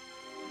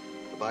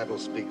 The Bible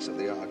speaks of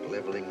the Ark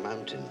leveling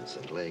mountains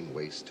and laying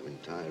waste to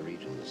entire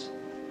regions.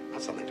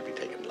 Not something to be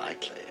taken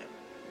lightly.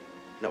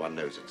 No one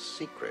knows its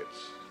secrets.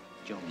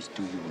 Jones,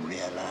 do you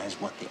realize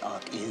what the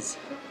Ark is?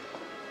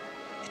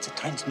 It's a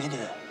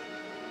transmitter.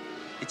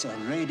 It's a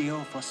radio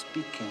for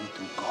speaking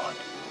to God.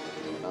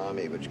 An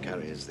army which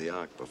carries the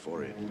Ark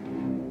before it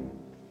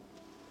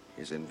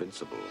is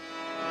invincible.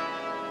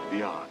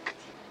 The Ark.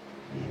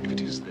 If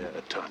it is there,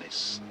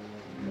 Atanis,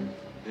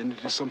 then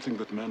it is something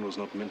that man was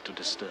not meant to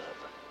disturb.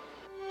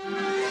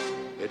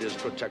 It is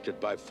protected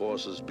by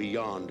forces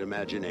beyond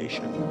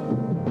imagination.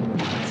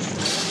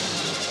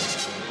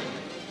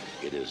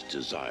 It is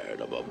desired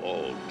above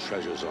all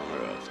treasures on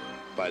earth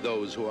by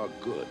those who are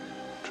good,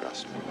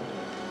 Trust me.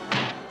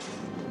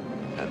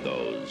 and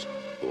those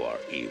who are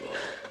evil.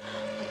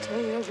 I'll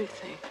tell you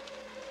everything.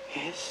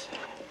 Yes,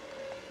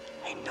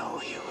 I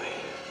know you will.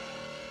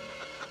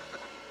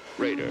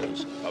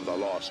 Raiders of the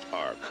Lost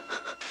Ark.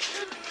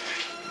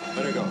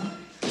 Let her go.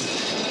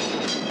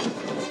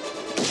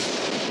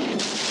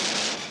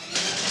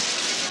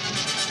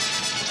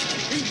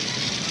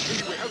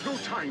 We have no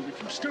time.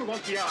 If you still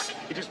want the Ark,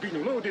 it has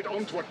been loaded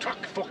onto a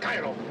truck for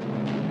Cairo.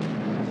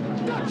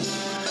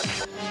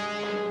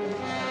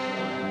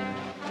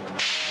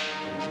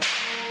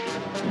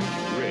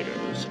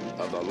 Raiders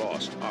of the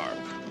Lost Ark.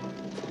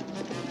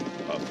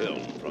 A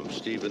film from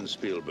Steven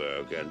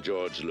Spielberg and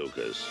George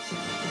Lucas.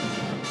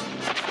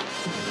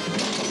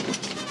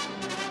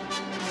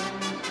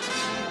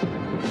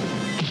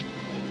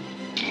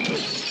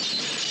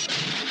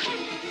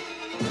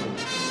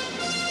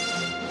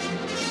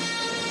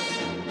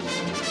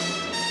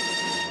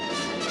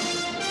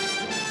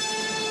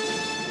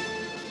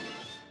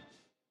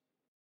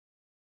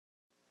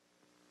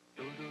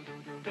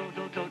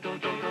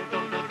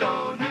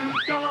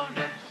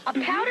 A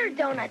powdered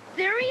donut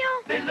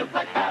cereal? they look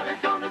like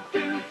powdered donuts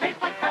too.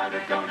 Taste like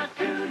powdered donuts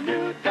too.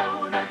 New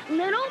donuts.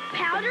 Little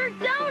powdered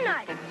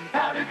donuts.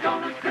 Powdered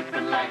donuts, crisp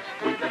and light,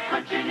 with a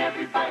crunch in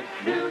every bite.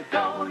 New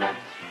donuts.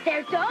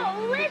 They're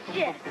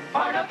delicious.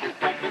 Part of this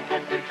breakfast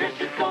that's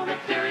nutritious donut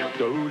cereal.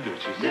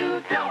 Delicious.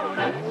 New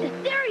donuts. The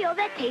cereal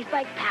that tastes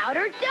like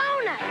powdered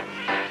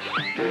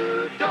donuts.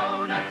 New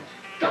donuts.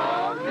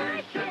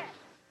 Delicious.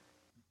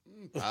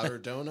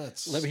 Powdered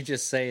donuts. Let me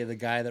just say, the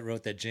guy that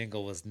wrote that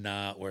jingle was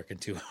not working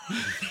too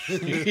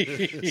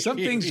hard. Some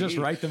things just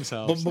write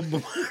themselves.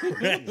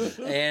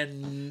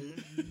 and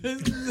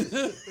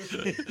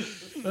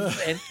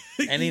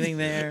anything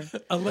there?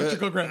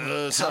 Electrical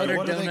gravity. Sorry, Powdered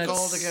what are they donuts,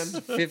 called again?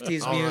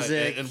 50s All right,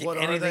 music. and what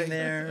are anything they?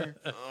 there?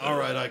 All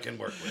right, I can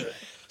work with it.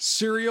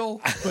 Cereal,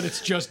 but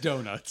it's just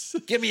donuts.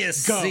 Give me a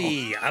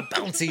C, a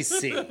bouncy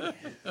C.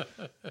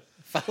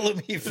 Follow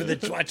me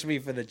watch me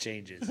for the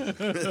changes.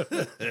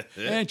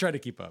 And try to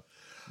keep up.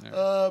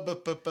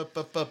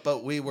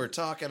 But we were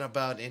talking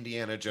about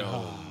Indiana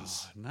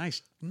Jones.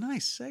 Nice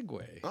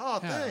segue. Oh,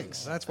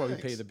 thanks. That's why we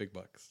pay the big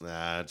bucks.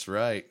 That's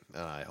right.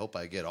 I hope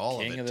I get all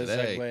King of of it the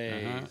today.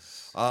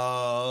 segues.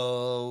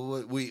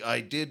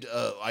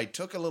 I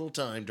took a little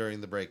time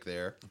during the break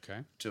there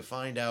to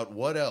find out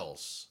what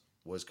else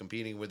was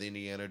competing with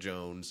Indiana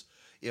Jones,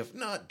 if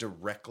not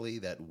directly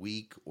that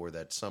week or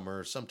that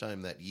summer,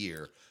 sometime that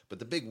year. But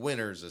the big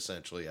winners,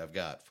 essentially, I've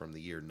got from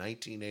the year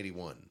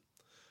 1981.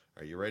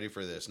 Are you ready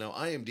for this? Now,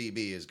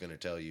 IMDb is going to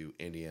tell you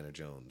Indiana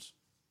Jones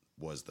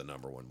was the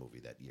number one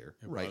movie that year.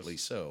 Rightly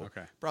so.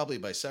 Okay. Probably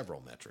by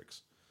several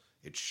metrics.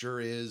 It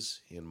sure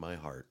is in my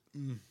heart.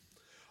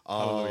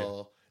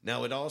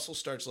 Now, it also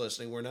starts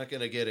listening. We're not going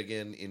to get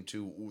again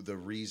into the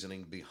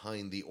reasoning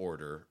behind the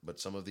order, but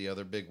some of the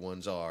other big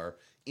ones are,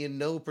 in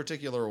no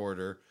particular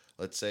order,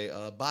 let's say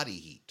Body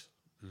Heat.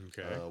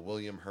 Okay.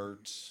 William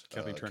Hurt,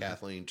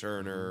 Kathleen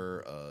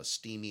Turner.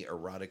 steamy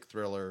erotic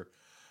thriller.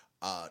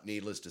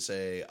 Needless to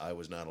say, I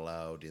was not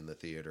allowed in the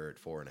theater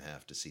at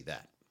 4.5 to see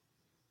that.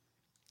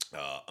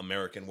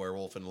 American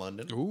Werewolf in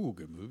London. Ooh,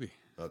 good movie.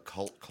 A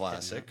cult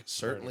classic.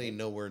 Certainly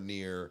nowhere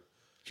near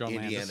John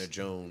Indiana Landis.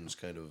 Jones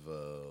kind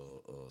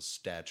of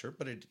stature,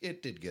 but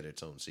it did get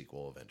its own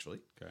sequel eventually.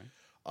 Okay.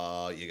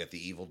 You got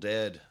The Evil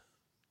Dead.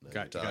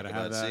 Now You gotta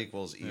have that.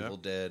 sequels. Yep. Evil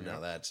Dead. Yep. Now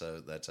that's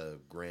a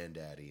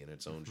granddaddy in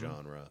its own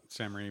genre.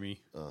 Sam Raimi.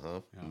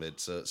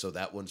 It's so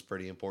that one's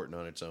pretty important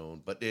on its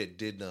own, but it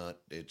did not.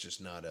 It's just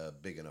not a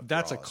big enough.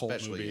 That's draw, a cult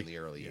especially movie in the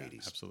early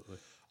 '80s. Absolutely.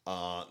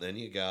 Then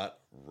you got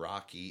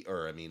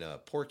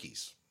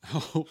Porky's.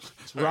 Oh,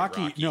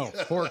 Rocky. No,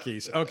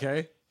 Porky's.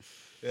 Okay.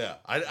 Yeah,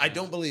 I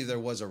don't believe there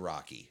was a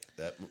Rocky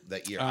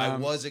that year. I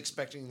was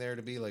expecting there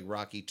to be like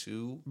Rocky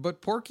 2,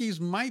 But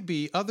Porky's might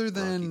be, other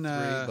than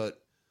Rocky 3,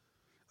 but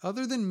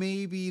other than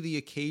maybe the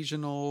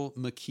occasional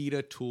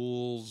Makita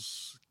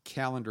Tools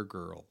calendar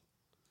girl.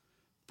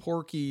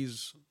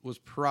 Porky's was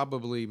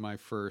probably my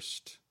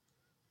first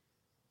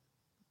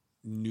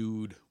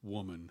nude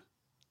woman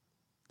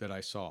that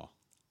I saw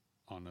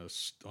on a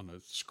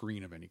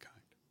screen of any kind.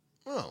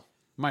 oh,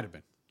 Might have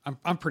been.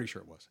 I'm pretty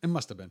sure it was. It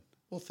must have been.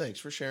 well, thanks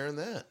for sharing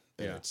that.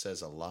 And Yeah. it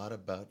says a lot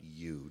about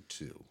you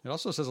too. It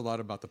also says a lot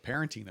about the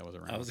parenting that was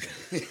around.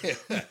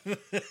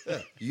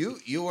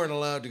 You weren't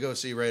allowed to go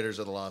see Raiders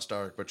of the Lost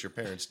Ark, but your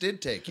parents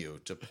did take you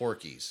to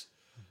Porky's.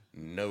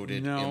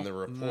 Noted in the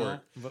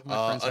report. but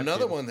my friends had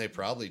Another cable. one they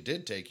probably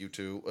did take you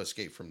to,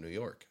 Escape from New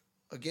York.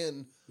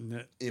 Again,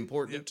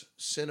 important,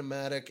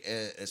 cinematic,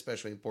 and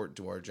especially important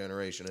to our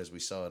generation as we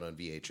saw it on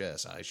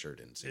VHS. I sure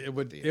didn't see it.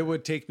 It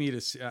would take me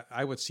to see,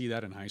 I would see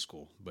that in high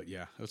school, but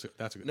yeah, that's a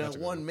good. Now, that's a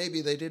good one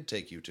maybe they did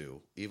take you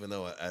to, even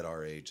though at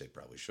our age they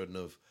probably shouldn't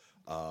have.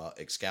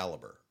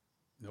 Excalibur.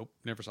 Nope,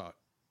 never saw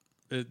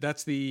it.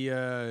 That's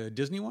the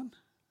Disney one.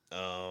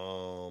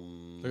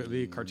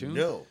 The cartoon.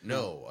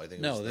 No. I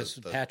think it was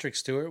No, Patrick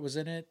Stewart was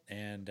in it,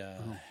 and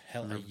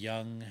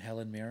young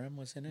Helen Mirren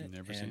was in it.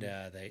 Never seen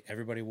and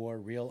everybody wore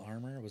real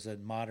armor. It was a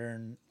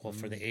modern,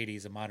 for the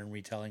 '80s, a modern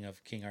retelling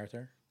of King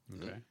Arthur.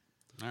 Okay,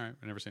 all right,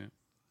 I've never seen it.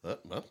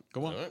 Well,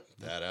 Go on. all right,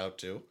 that out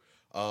too.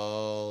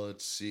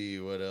 Let's see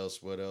what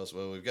else.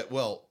 Well, we've got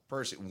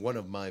Percy, one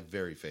of my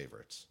very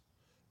favorites,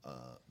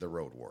 The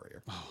Road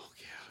Warrior. Oh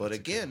yeah, But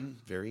again,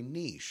 very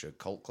niche, a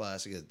cult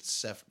classic. It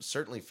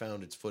certainly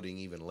found its footing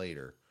even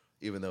later,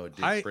 even though it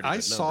did pretty good I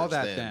saw numbers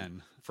that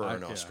then for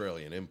an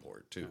Australian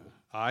import too.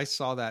 I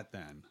saw that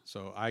then,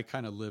 so I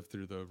kind of lived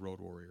through the Road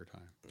Warrior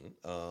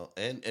time.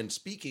 And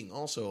speaking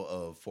also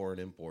of foreign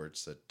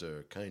imports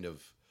that kind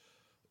of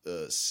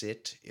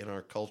sit in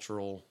our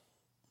cultural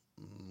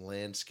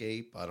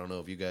landscape. I don't know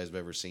if you guys have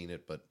ever seen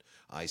it, but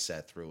I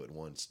sat through it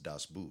once.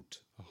 Das Boot.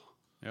 Oh,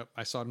 yep,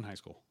 I saw it in high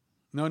school.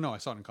 No, I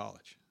saw it in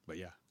college. But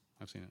yeah,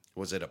 I've seen it.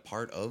 Was it a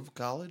part of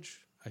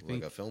college? I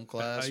think like a film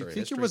class or a I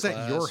think history it was at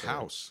class, your or-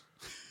 house.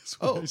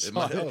 Oh,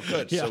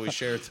 good. Yeah. So we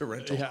shared the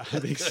rental. Yeah, I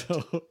think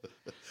so.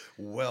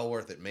 Well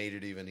worth it. Made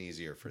it even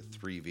easier for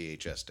 3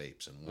 VHS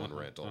tapes and one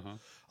rental.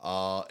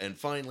 And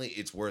finally,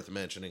 it's worth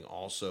mentioning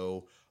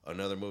also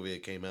another movie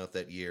that came out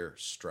that year,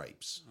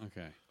 Stripes.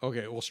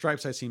 Okay. Well,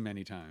 Stripes I've seen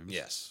many times.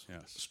 Yes.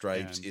 Yes.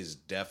 Stripes And- is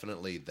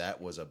definitely, that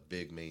was a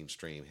big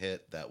mainstream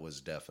hit. That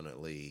was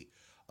definitely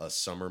a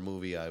summer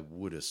movie, I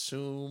would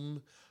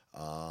assume,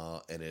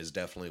 and is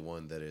definitely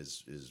one that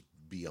is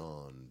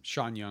beyond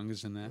Sean Young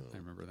is in that. I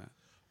remember that.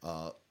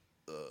 a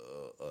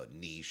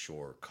niche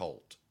or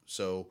cult.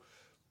 So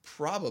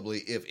probably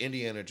if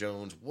Indiana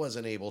Jones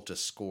wasn't able to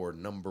score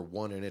number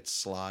one in its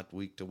slot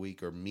week to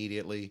week or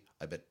immediately,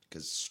 I bet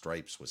because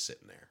Stripes was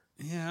sitting there.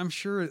 Yeah, I'm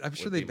sure Would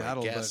they be my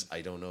battled. guess. But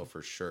I don't know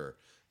for sure.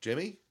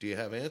 Jimmy, do you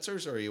have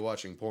answers, or are you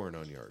watching porn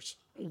on yours?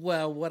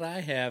 Well, what I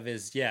have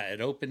is, it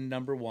opened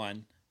number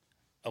one,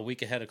 a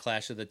week ahead of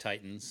Clash of the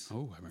Titans. I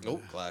remember. Oh,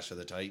 that. Clash of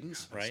the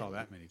Titans. I saw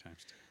that many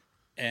times.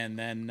 And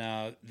then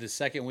the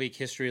second week,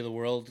 History of the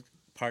World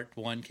Part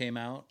 1 came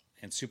out,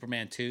 and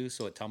Superman 2,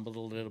 so it tumbled a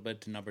little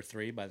bit to number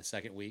 3 by the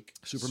second week.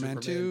 Superman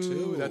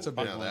 2. That's a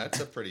big one.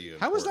 That's a pretty.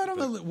 How is that on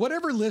the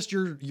whatever list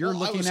you're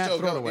looking at?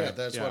 Throw it away. Yeah,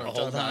 that's what I'm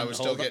talking about. I was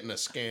still getting a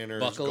scanner.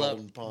 Buckle up,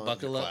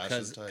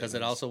 because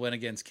it also went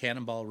against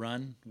Cannonball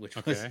Run, which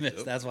was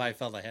missed. That's why I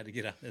felt I had to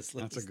get on this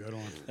list. That's a good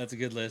one. That's a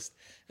good list.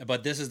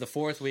 But this is the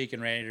 4th week,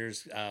 and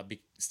Raiders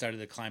started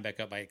to climb back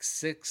up. By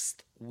 6th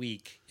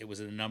week, it was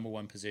in the number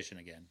 1 position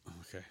again.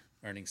 Okay.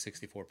 Earning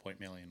 $64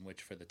 million,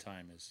 which for the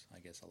time is, I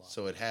guess, a lot.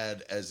 So it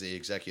had, as the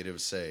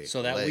executives say,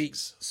 so that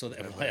legs.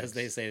 As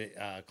they say,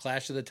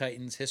 Clash of the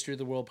Titans, History of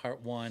the World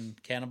Part 1,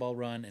 Cannonball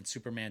Run, and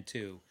Superman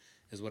 2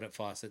 is what it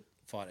fought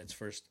its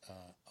first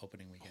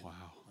opening weekend.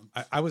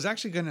 Wow. I was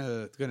actually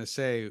gonna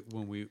say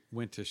when we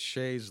went to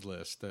Shea's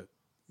list that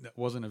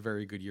wasn't a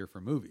very good year for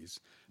movies.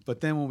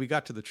 But then when we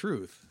got to the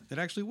truth, it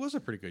actually was a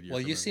pretty good year.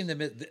 Well, you've seen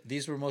them.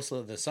 These were most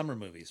of the summer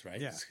movies,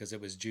 right? Yeah. Because it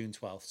was June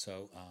 12th.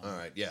 So, all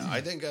right. Yeah. I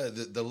think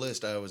the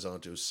list I was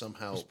onto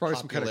somehow probably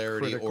some kind of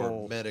popularity critical-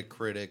 or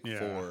Metacritic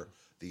for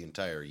the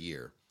entire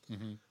year.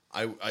 Mm-hmm.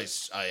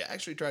 I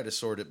actually tried to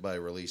sort it by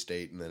release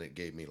date, and then it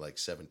gave me like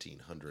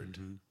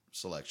 1,700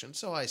 selections.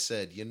 So I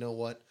said, you know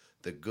what?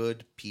 The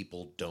good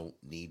people don't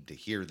need to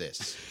hear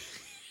this.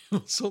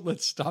 So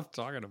let's stop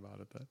talking about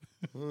it then.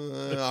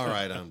 All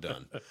right, I'm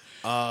done.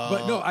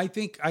 But no, I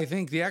think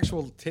the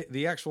actual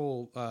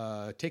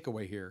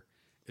takeaway here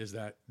is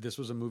that this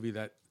was a movie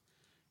that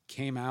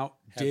came out,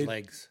 Had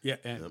legs. Yeah,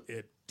 and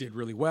it did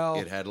really well.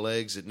 It had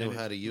legs. It knew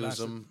how to use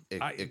them. It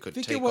could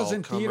think take it was all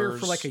in theater comers.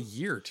 for like a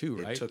year too,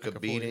 right? It took like a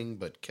beating,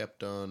 but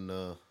kept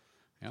on.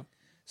 Yep.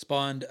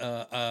 Spawned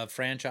a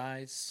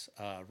franchise,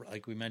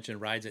 like we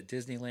mentioned, rides at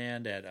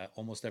Disneyland, at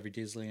almost every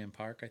Disneyland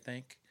park, I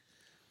think.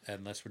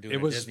 Unless we're doing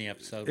a Disney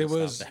episode. It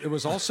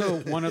was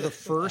also one of the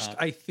first,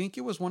 I think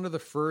it was one of the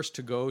first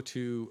to go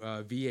to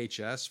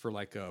VHS for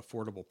like an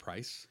affordable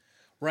price.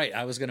 Right,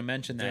 I was going to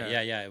mention that.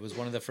 Yeah. It was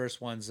one of the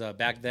first ones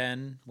back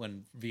then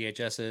when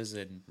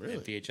VHSs and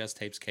VHS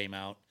tapes came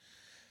out.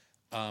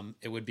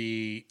 It would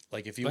be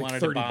like if you like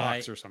wanted to buy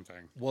 $30 or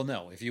something. Well,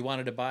 no, if you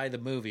wanted to buy the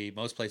movie,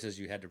 most places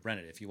you had to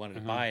rent it. If you wanted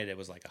to buy it, it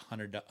was like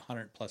 $100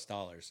 plus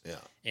dollars. Yeah.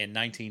 In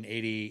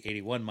 1980,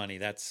 81 money,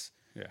 that's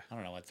I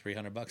don't know what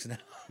 $300 now.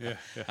 Yeah.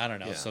 I don't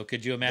know. Yeah. So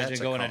could you imagine That's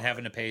a going and car.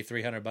 having to pay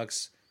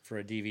 $300 for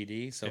a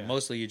DVD? So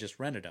mostly you just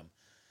rented them.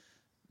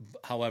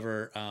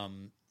 However,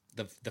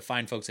 the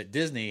fine folks at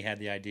Disney had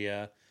the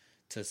idea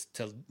to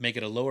make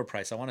it a lower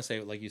price. I want to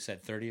say, like you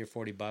said, $30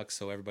 or $40,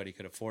 so everybody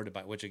could afford to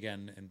buy. Which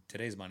again, in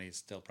today's money, is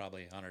still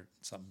probably $100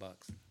 something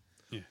bucks.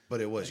 But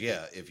it was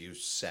if you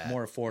sat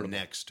More affordable.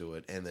 next to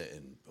it, and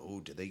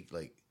did they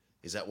like?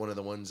 Is that one of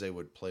the ones they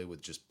would play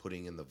with just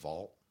putting in the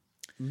vault?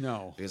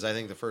 No, Because I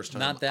think the first time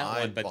Not that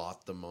I one, but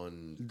bought them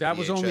on that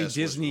was only VHS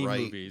Disney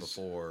right movies.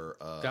 Before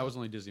that was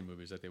only Disney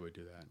movies that they would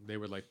do that. They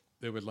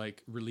would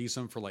like release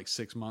them for like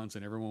 6 months,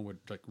 and everyone would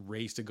like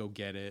race to go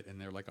get it. And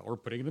they're like, "Oh, we're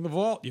putting it in the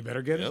vault. You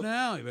better get it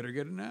now. You better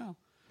get it now."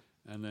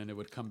 And then it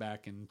would come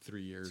back in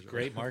 3 years.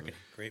 Great marketing.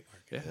 Great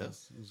marketing. Yeah,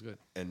 it was good.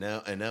 and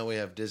now we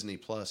have Disney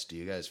Plus. Do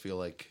you guys feel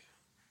like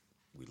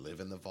we live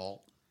in the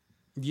vault?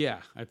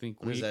 Yeah, I think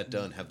When is that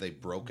done? Have they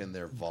broken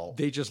their vault?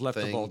 They just left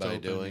the thing vault by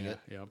open. doing Yeah. it.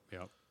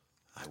 Yep.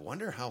 I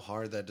wonder how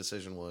hard that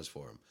decision was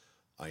for them.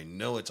 I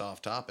know it's off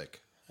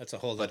topic. That's a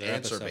whole But other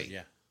answer episode. me.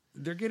 Yeah.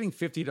 They're getting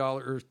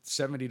 $50 or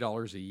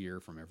 $70 a year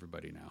from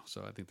everybody now,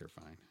 so I think they're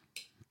fine.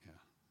 Yeah,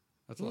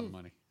 that's a lot of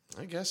money.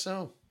 I guess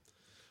so.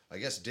 I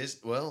guess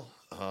what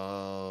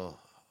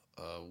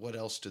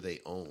else do they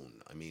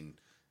own? I mean,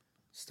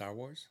 Star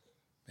Wars.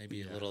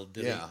 Maybe a little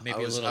ditty. Yeah, maybe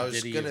I was a little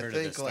ditty you've gonna heard of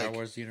the think, Star like-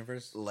 Wars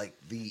universe. like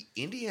the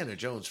Indiana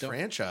Jones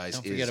franchise.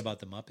 Don't forget about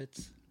the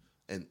Muppets.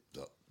 And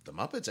the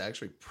Muppets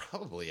actually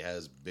probably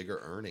has bigger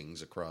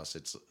earnings across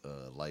its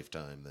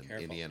lifetime than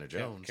Indiana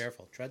Jones.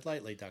 Careful. Tread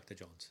lightly, Dr.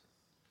 Jones.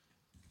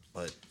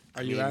 But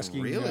Are you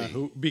asking really?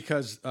 who?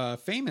 Because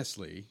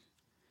famously,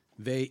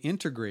 they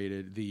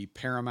integrated the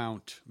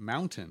Paramount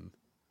Mountain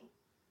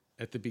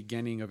at the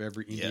beginning of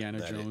every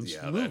Indiana Jones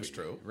movie. That's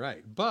true.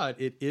 Right,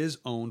 but it is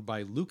owned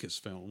by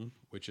Lucasfilm,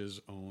 which is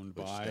owned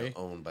Which is by now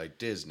owned by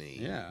Disney.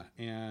 Yeah,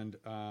 and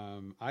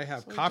I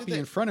have So copy did they-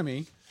 in front of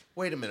me.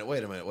 Wait a minute.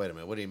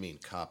 What do you mean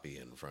copy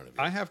in front of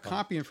you? I have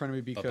copy in front of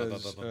me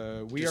because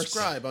we are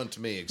Describe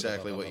unto me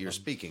exactly what you're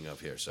speaking of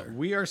here, sir.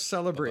 we are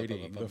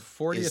celebrating the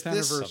 40th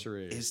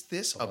anniversary. Is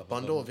this a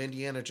bundle of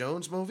Indiana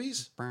Jones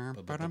movies?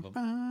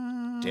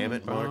 Ba-dum-bum. Damn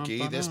it,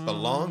 Marke. This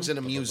belongs in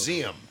a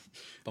museum.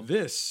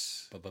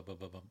 This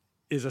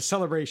is a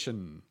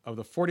celebration of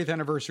the 40th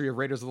anniversary of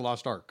Raiders of the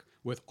Lost Ark,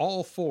 with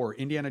all 4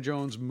 Indiana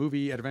Jones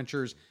movie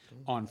adventures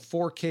on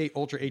 4K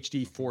Ultra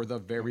HD for the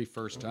very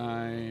first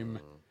time.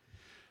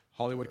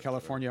 Hollywood,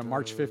 California,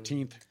 March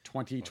 15th,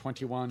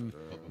 2021.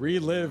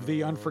 Relive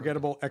the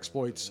unforgettable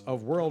exploits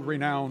of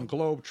world-renowned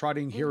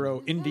globe-trotting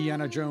hero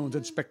Indiana Jones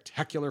in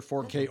spectacular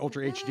 4K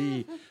Ultra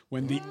HD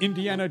when the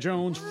Indiana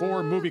Jones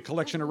 4 movie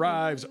collection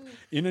arrives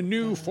in a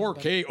new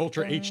 4K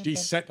Ultra HD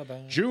set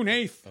June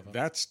 8th.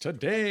 That's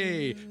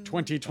today,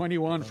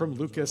 2021, from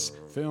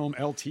Lucasfilm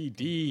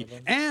Ltd.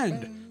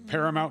 And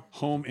Paramount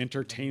Home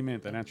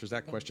Entertainment. That answers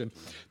that question.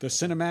 The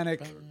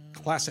cinematic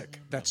classic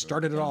that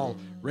started it all,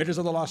 Raiders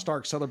of the Lost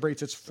Ark,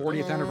 celebrates its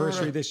 40th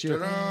anniversary this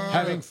year,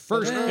 having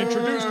first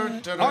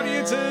introduced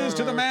audiences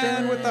to the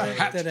man with the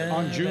hat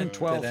on June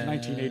 12th,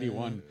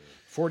 1981.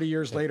 40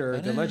 years later,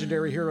 the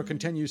legendary hero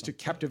continues to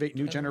captivate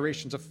new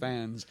generations of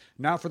fans.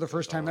 Now, for the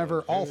first time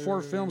ever, all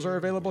 4 films are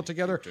available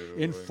together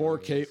in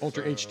 4K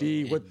Ultra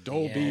HD with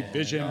Dolby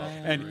Vision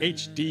and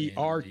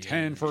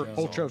HDR10 for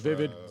ultra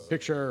vivid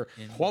picture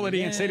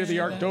quality and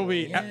state-of-the-art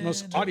Dolby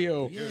Atmos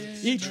audio.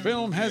 Each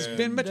film has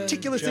been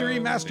meticulously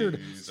remastered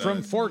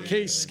from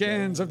 4K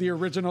scans of the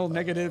original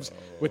negatives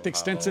with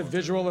extensive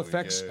visual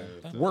effects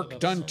work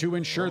done to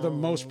ensure the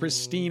most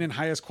pristine and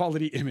highest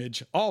quality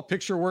image. All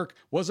picture work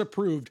was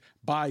approved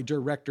by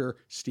director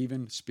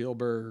Steven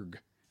Spielberg.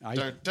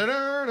 The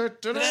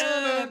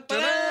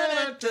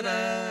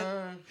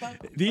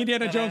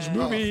Indiana Jones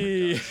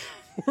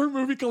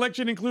movie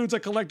collection includes a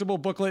collectible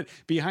booklet,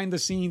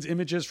 behind-the-scenes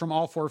images from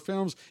all 4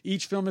 films.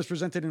 Each film is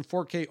presented in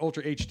 4K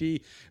Ultra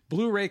HD,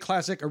 Blu-ray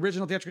Classic,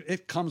 Original Theatrical.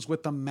 It comes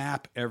with a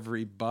map,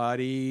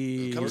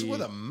 everybody. It comes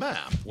with a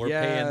map.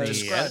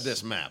 Describe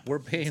this map. We're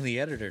paying the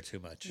editor too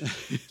much.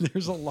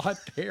 There's a lot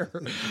there,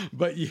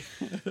 but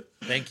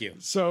Thank you.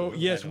 So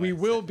yes, we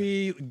will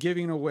be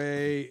giving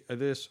away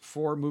this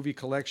 4-movie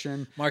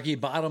collection. Marke,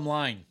 bottom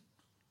line.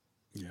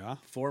 Yeah,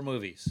 4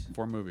 movies.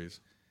 4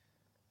 movies.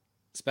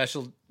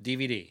 Special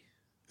DVD.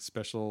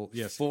 Special,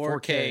 yes,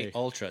 4K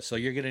Ultra. So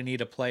you're going to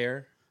need a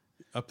player,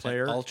 an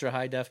ultra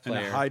high def player,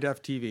 and a high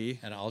def TV,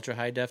 and an ultra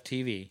high def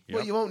TV.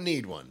 Well, you won't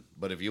need one,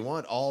 but if you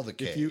want all the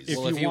Ks,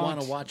 if you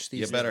want to watch these,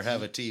 you better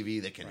have a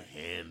TV that can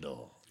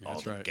handle all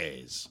the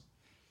Ks.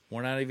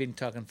 We're not even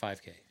talking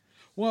 5K.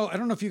 Well, I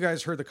don't know if you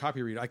guys heard the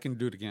copy read. I can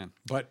do it again,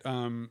 but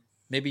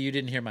maybe you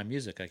didn't hear my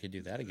music. I could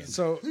do that again.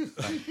 So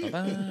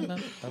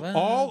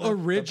all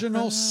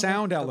original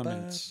sound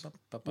elements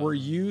were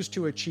used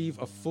to achieve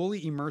a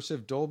fully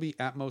immersive Dolby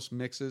Atmos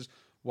mixes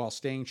while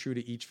staying true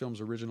to each film's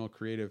original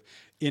creative.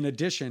 In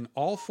addition,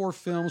 all 4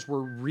 films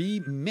were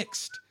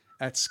remixed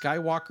at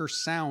Skywalker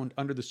Sound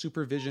under the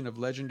supervision of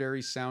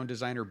legendary sound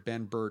designer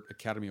Ben Burt,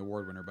 Academy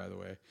Award winner, by the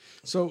way.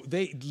 So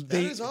that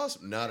is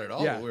awesome. Not at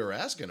all what we were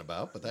asking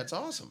about, but that's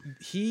awesome.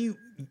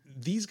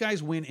 These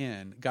guys went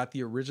in, got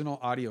the original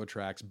audio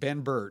tracks.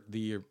 Ben Burt,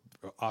 the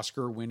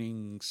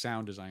Oscar-winning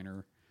sound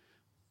designer,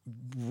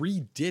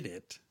 redid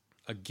it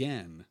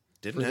again.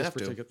 Didn't have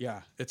to.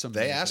 Yeah, it's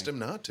amazing. They asked him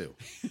not to.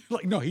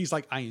 He's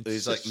like, I insist.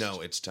 He's like,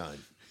 no, it's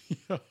time.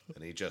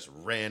 And he just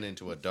ran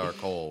into a dark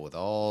hole with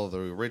all the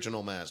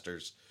original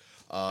masters.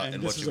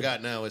 And what you've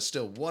got now is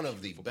still one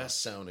of the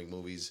best sounding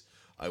movies.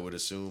 I would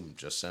assume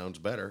just sounds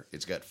better.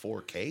 It's got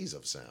 4Ks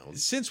of sound.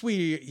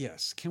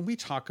 Can we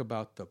talk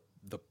about the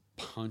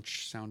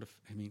punch sound?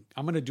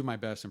 I'm going to do my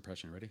best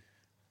impression. Ready?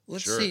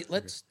 Let's see.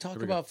 Let's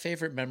talk about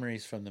favorite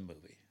memories from the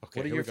movie. Okay,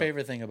 what are your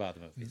favorite thing about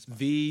the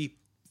movie?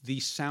 The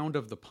sound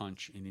of the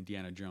punch in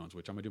Indiana Jones,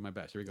 which I'm going to do my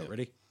best. Here we go.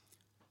 Ready?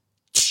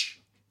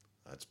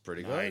 That's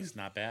pretty good. It's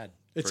not bad.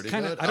 It's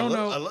kind of, I don't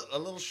know. A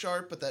little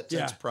sharp, but that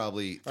takes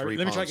probably 3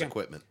 pounds of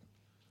equipment.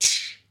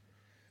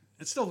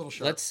 It's still a little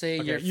sharp. Let's say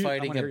you're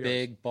fighting a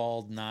big,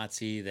 bald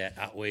Nazi that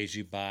outweighs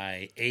you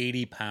by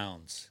 80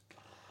 pounds.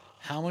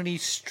 How many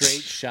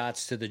straight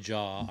shots to the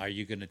jaw are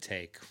you going to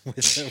take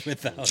without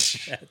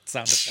that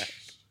sound effect?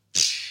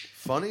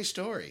 Funny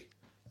story.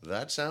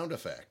 That sound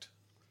effect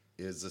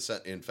is the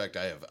set. In fact,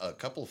 I have a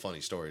couple of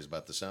funny stories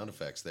about the sound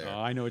effects there.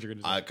 I know what you're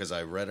going to say. Because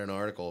I read an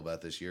article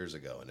about this years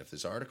ago, and if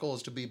this article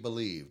is to be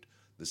believed,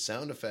 the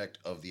sound effect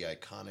of the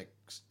iconic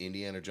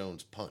Indiana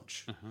Jones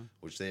punch,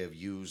 which they have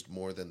used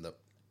more than the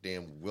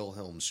damn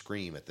Wilhelm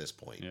scream at this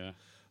point,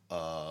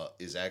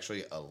 is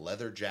actually a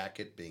leather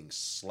jacket being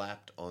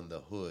slapped on the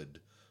hood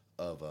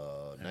of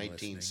a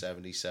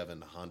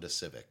 1977 Honda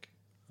Civic.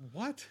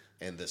 What?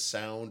 And the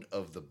sound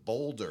of the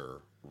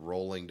boulder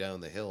rolling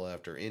down the hill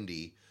after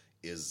Indy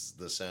is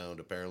the sound,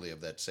 apparently,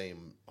 of that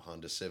same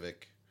Honda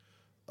Civic,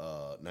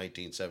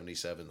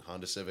 1977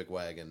 Honda Civic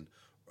wagon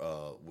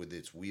with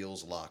its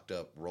wheels locked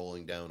up,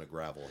 rolling down a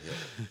gravel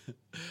hill.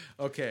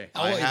 Okay.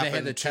 They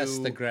had to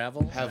test the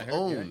gravel? Have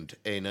owned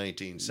a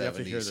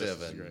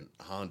 1977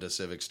 Honda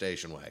Civic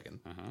station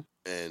wagon.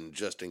 And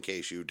just in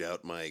case you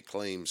doubt my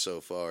claims so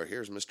far,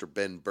 here's Mr.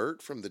 Ben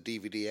Burt from the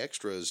DVD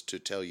Extras to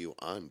tell you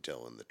I'm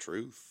telling the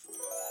truth.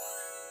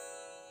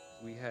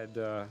 We had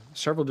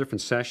several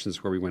different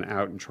sessions where we went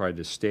out and tried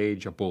to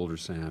stage a boulder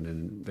sound,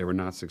 and they were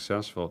not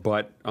successful.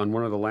 But on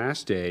one of the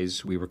last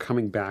days, we were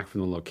coming back from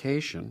the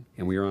location,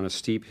 and we were on a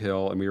steep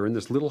hill, and we were in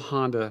this little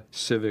Honda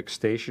Civic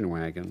station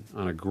wagon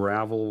on a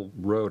gravel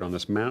road on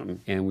this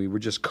mountain, and we were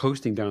just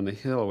coasting down the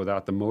hill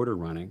without the motor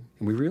running,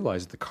 and we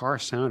realized that the car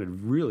sounded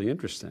really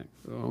interesting.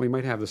 Well, we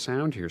might have the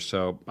sound here,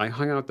 so I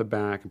hung out the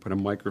back and put a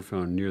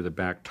microphone near the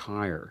back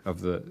tire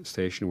of the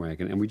station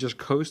wagon, and we just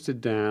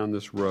coasted down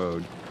this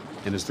road,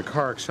 and as the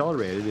car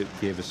accelerated, it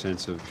gave a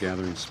sense of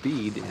gathering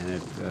speed,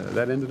 and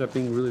that ended up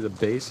being really the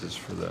basis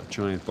for the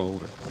giant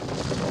boulder.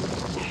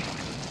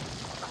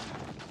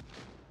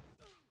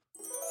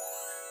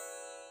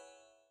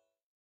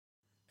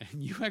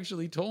 And you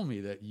actually told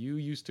me that you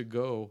used to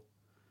go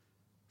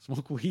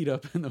smoke weed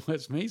up in the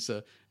West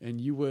Mesa, and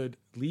you would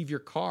leave your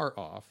car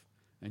off,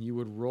 and you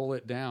would roll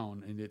it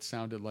down, and it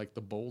sounded like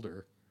the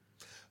boulder.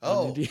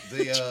 Oh,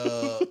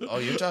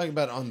 you're talking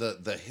about on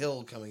the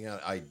hill coming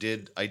out. I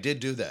did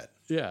do that.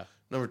 Yeah.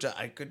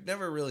 I could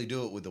never really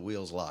do it with the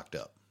wheels locked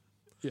up.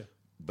 Yeah.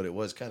 But it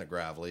was kind of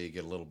gravelly. You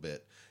get a little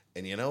bit.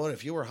 And you know what?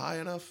 If you were high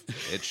enough,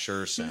 it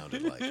sure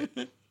sounded like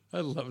it. I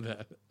love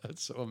that.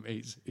 That's so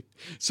amazing.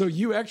 So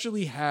you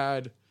actually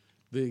had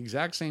the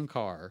exact same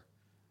car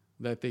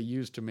that they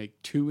used to make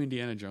 2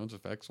 Indiana Jones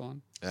effects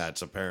on?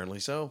 That's apparently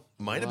so.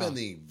 Might have been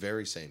the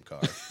very same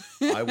car.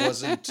 I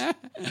wasn't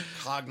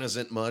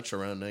cognizant much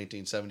around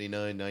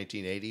 1979,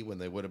 1980 when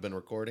they would have been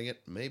recording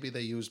it. Maybe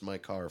they used my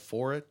car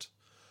for it.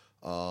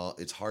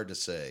 It's hard to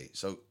say.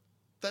 So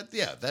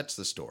that's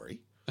the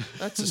story.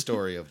 That's the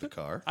story of the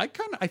car. I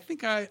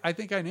think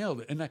I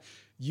nailed it. And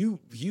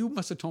you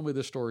must have told me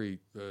this story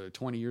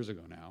 20 years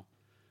ago now,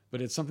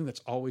 but it's something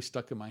that's always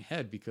stuck in my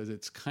head because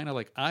it's kind of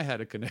like I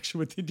had a connection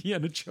with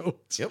Indiana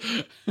Jones. Yep.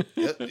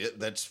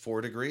 That's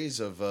 4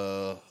 degrees of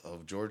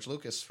George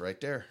Lucas right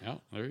there. Yeah,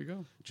 there you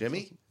go.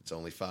 Jimmy, awesome. It's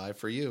only 5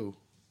 for you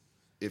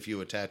if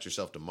you attach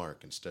yourself to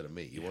Mark instead of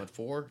me. You want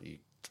 4? You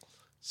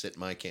sit in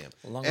my camp.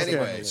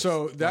 Anyway,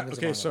 so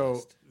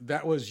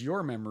that was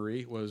your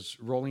memory, was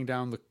rolling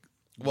down the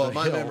my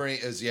hill. memory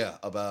is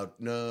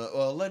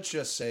let's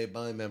just say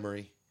my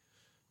memory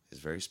is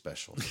very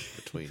special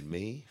between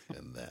me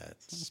and that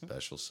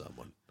special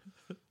someone,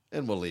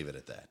 and we'll leave it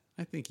at that.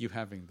 I think you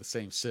having the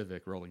same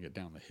Civic rolling it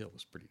down the hill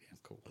is pretty damn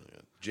cool.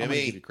 Jimmy, I'm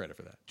gonna give you credit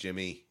for that.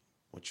 Jimmy,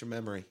 what's your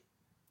memory?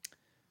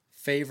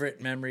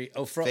 Favorite memory?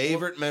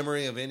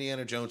 Memory of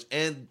Indiana Jones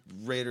and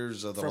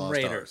Raiders of the Lost Ark.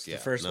 From Raiders, the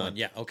first one.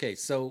 Yeah. Okay.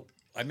 So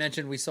I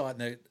mentioned we saw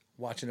it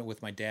watching it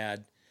with my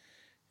dad.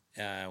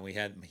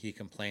 He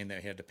complained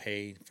that he had to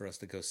pay for us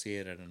to go see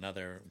it at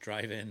another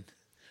drive-in,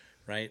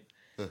 right?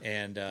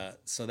 And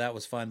so that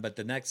was fun. But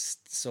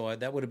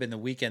that would have been the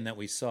weekend that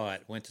we saw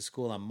it. Went to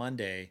school on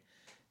Monday,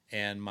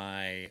 and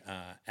my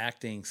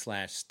acting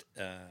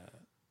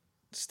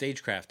 /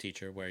 stagecraft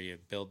teacher, where you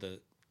build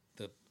the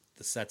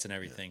sets and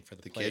everything for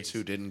the plays. Kids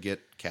who didn't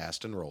get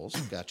cast in roles.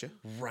 Gotcha.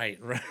 Right.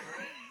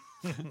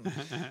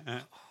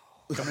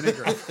 Coming in,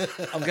 girl.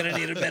 I'm gonna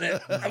need a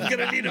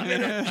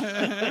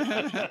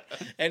minute.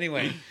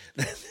 Anyway,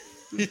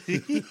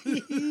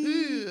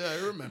 I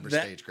remember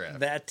stagecraft.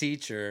 That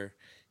teacher,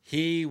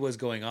 he was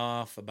going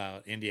off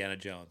about Indiana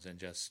Jones and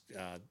just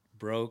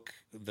broke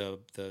the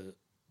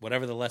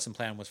whatever the lesson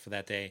plan was for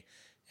that day.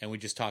 And we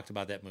just talked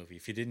about that movie.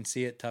 If you didn't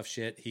see it, tough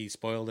shit. He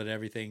spoiled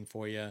everything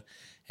for you.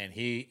 And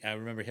I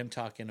remember him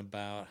talking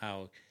about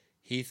how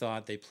he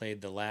thought they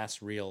played the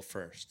last reel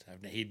first.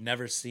 He'd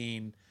never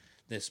seen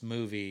this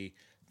movie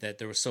that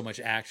there was so much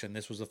action.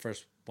 This was the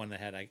first one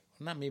that had,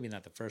 maybe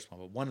not the first one,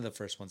 but one of the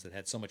first ones that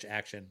had so much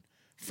action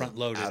front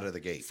loaded out of the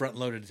gate, front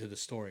loaded to the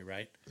story,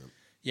 right?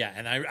 Yeah,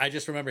 and I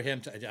just remember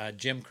him.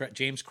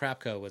 James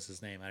Krapko was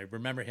his name. I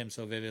remember him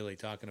so vividly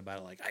talking about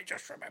it. Like, I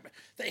just remember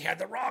they had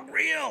the wrong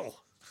reel.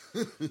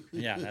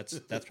 Yeah, that's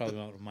probably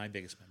one of my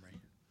biggest memory.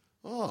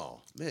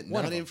 Oh man,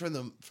 not even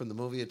from the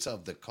movie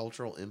itself, the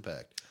cultural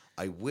impact.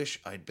 I wish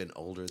I'd been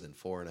older than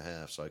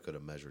 4.5 so I could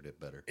have measured it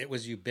better. It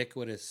was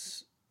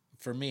ubiquitous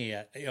for me.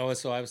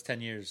 So I was 10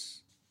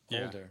 years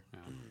older. Yeah.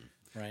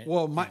 Right.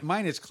 Well,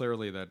 mine is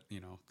clearly that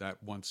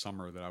that one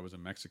summer that I was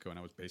in Mexico and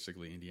I was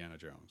basically Indiana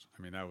Jones.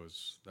 I mean,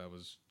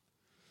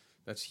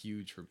 that's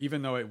huge for me.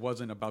 Even though it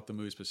wasn't about the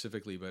movie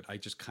specifically, but I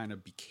just kind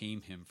of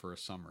became him for a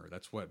summer.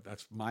 That's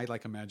my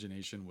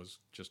imagination was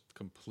just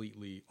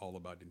completely all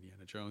about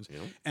Indiana Jones.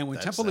 And when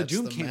Temple of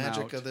Doom came out, that's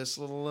the magic of this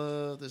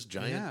little this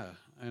giant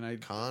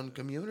con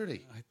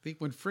community. I think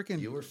when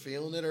you were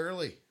feeling it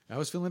early. I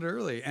was feeling it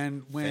early,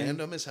 and when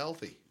fandom is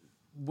healthy.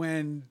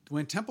 When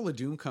Temple of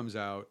Doom comes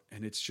out,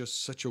 and it's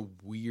just such a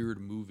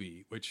weird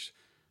movie, which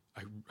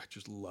I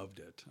just loved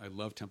it. I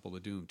love Temple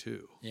of Doom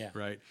too. Yeah.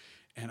 Right.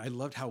 And I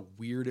loved how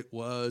weird it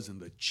was,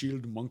 and the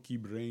chilled monkey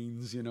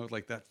brains,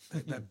 like that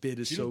bit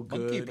is so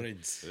good. Monkey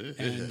brains.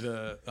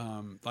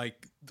 And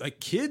like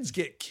kids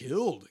get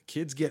killed,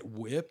 kids get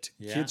whipped,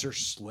 kids are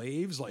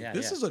slaves.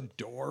 This is a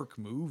dark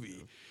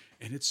movie,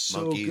 and it's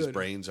so Monkeys' good.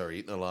 brains are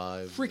eaten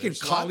alive. Freaking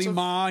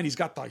Kalima, and he's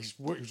got he's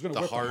going to whip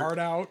the heart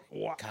out.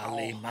 Wow.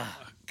 Kalima,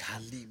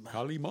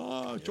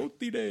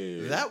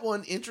 Chotide. That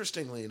one,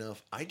 interestingly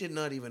enough, I did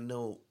not even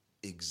know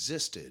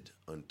existed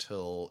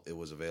until it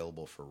was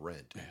available for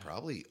rent. And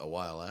probably a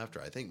while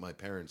after. I think my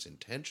parents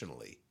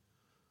intentionally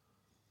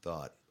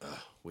thought,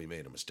 we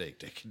made a mistake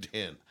taking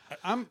Dan.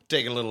 I'm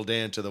taking little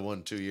Dan to the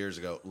one 2 years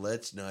ago.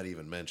 Let's not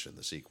even mention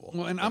the sequel.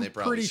 Well, and I'm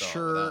pretty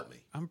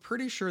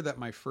sure that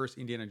my first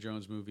Indiana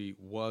Jones movie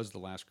was The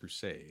Last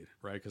Crusade,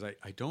 right? Because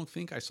I don't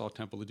think I saw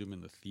Temple of Doom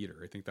in the theater.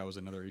 I think that was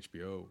another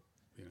HBO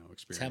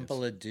experience.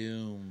 Temple of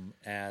Doom,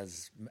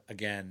 as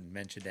again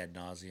mentioned ad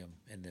nauseum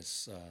in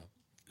this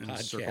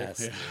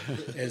podcast,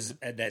 is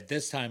at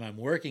this time I'm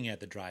working at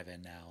the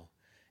drive-in now,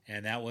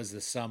 and that was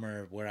the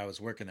summer where I was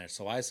working there.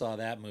 So I saw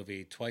that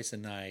movie twice a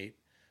night,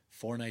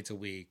 4 nights a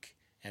week,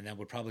 and then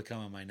would probably come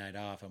on my night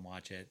off and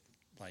watch it.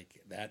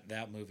 Like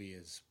that movie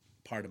is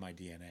part of my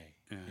DNA.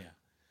 Yeah.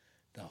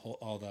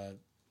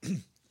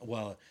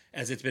 Well,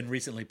 as it's been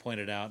recently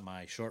pointed out,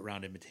 my short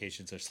round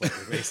imitations are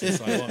slightly racist,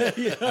 so I won't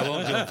do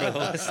it for the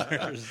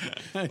listeners.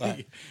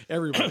 But,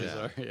 everybody's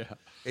are,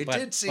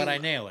 But I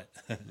nail it.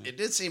 It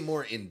did seem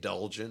more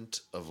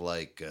indulgent of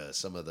like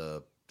some of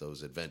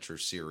those adventure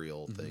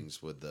serial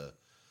things with the.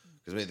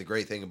 Because I mean, the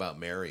great thing about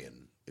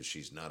Marion is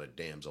she's not a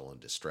damsel in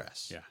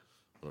distress. Yeah.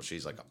 Well,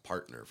 she's like a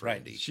partner for Right.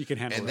 Indy. She can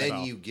handle and it then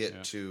all. you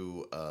get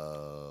to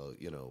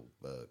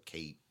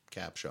Kate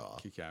Capshaw,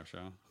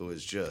 who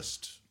is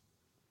just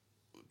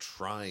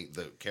trying.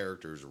 The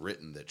character's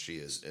written that she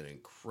is an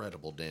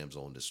incredible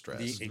damsel in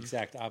distress. The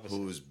exact opposite.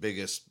 Whose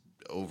biggest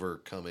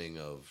overcoming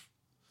of,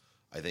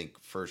 I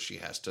think first she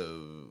has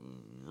to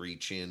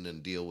reach in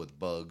and deal with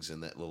bugs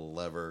and that little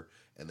lever,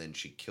 and then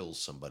she kills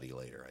somebody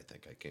later. I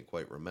think I can't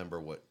quite remember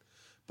what,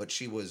 but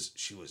she was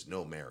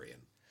no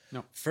Marion.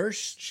 No.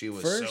 First, she's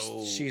much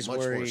more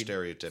worried,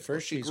 stereotypical.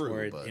 First, she she's grew,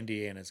 worried but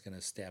Indiana's going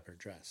to stab her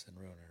dress and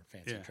ruin her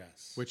fancy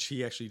dress. Which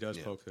he actually does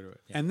poke through it.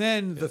 Yeah. And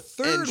then the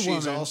third and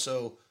she's woman,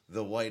 also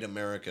the white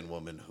American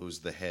woman who's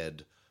the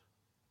head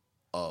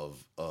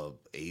of a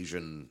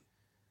Asian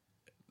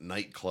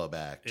nightclub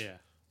act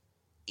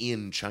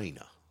in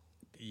China.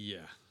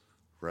 Yeah.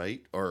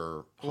 Right?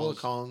 Or Hong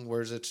Kong,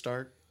 where does it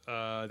start?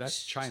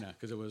 That's China,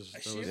 because it was I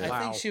Lao.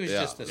 think she was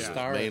just the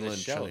star of the Mainland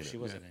show. China. She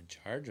wasn't in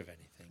charge of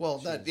anything.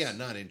 Well,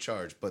 not in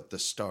charge, but the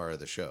star of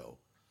the show.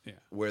 Yeah.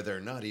 Where they're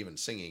not even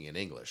singing in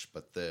English,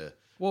 but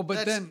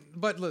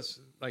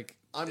listen, like,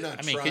 I'm not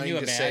can trying you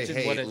to say, imagine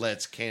hey,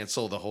 let's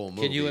cancel the whole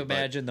movie. Can you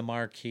imagine the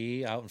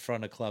marquee out in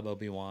front of Club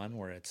Obi-Wan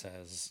where it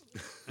says...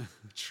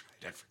 That's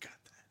right, I forgot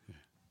that.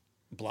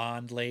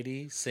 Blonde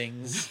lady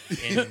sings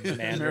in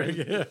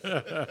Mandarin.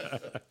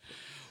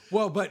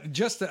 Well, but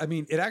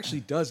it actually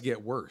does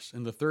get worse.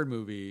 In the third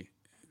movie,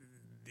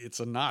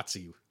 it's a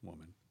Nazi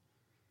woman.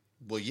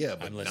 Well, yeah,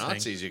 but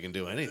Nazis, you can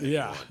do anything you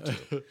want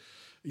to.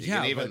 You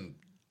Yeah, can even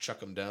chuck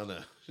them down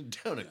a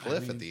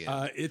cliff at the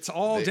end. It's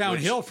all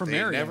downhill from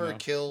there. They never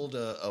killed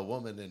a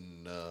woman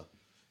in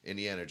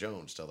Indiana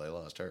Jones till they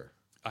lost her.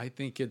 I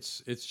think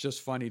it's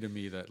just funny to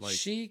me that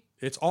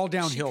it's all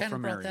downhill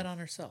from Marion. Marion. That on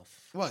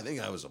herself. Well, I think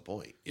that was a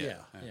point. Yeah.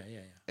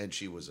 And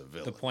she was a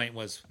villain. The point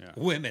was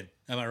women.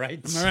 Am I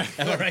right?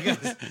 Am I right,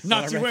 guys?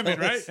 Nazi women,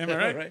 right? Am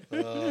I right?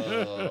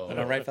 Am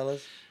I right,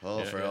 fellas?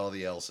 Oh, for all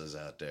the Elsas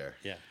out there.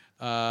 Yeah.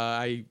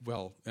 It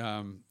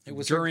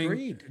was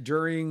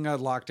during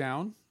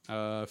lockdown.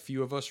 A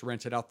few of us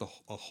rented out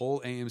a whole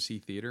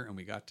AMC theater, and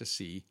we got to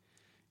see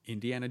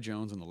Indiana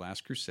Jones and the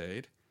Last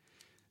Crusade.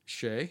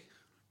 Shea,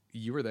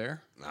 you were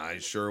there. I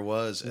sure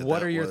was. And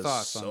what are your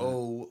thoughts on that?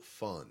 So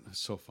fun.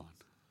 So fun.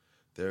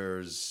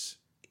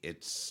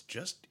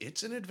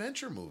 It's an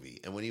adventure movie.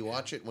 And when you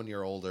watch it when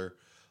you're older,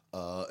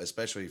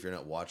 especially if you're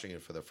not watching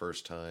it for the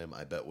first time,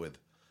 I bet with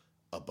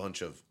a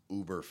bunch of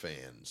Uber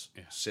fans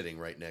sitting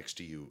right next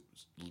to you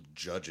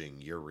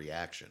judging your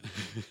reaction.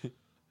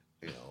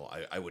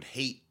 I would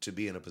hate to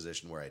be in a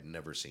position where I'd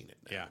never seen it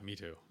now. Yeah, me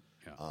too.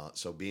 Yeah.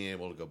 So being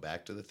able to go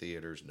back to the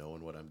theaters,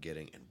 knowing what I'm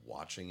getting and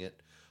watching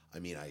it, I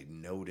mean, I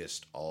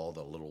noticed all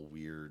the little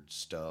weird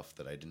stuff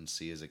that I didn't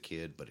see as a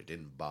kid, but it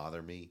didn't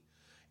bother me.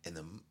 And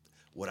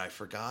what I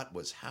forgot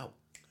was how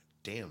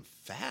damn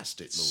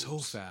fast it moves. So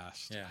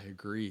fast. Yeah, I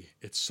agree.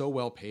 It's so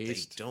well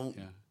paced.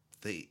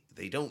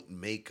 They don't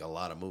make a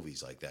lot of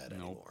movies like that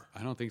anymore.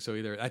 I don't think so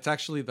either. That's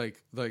actually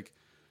like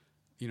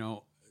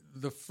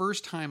the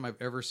first time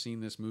I've ever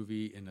seen this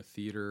movie in a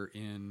theater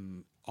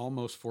in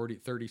almost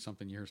 30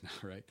 something years now,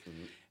 right?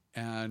 Mm-hmm.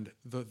 And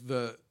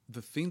the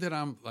thing that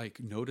I'm like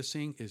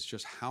noticing is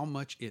just how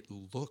much it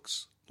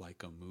looks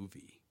like a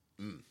movie.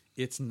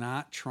 It's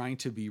not trying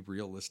to be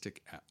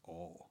realistic at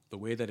all. The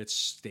way that it's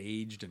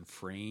staged and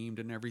framed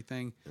and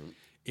everything,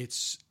 it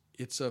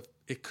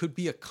could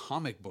be a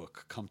comic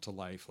book come to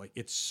life. Like,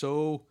 it's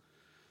so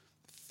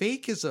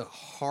fake is a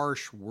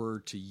harsh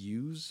word to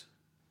use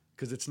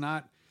because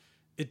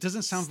it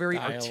doesn't sound very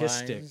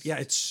artistic. Yeah,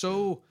 it's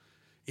so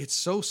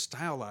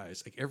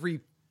stylized. Like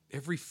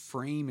every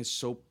frame is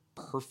so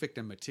perfect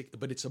and meticulous,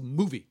 but it's a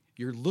movie.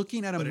 You're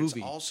looking at a movie. But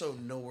it's also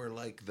nowhere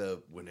like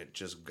when it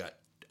just got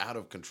out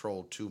of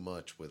control too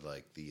much with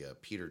like the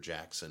Peter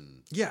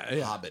Jackson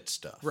Hobbit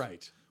stuff.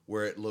 Right.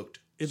 Where it looks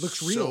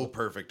so real.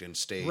 Perfect in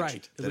stage.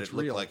 Right. That it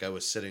looked like I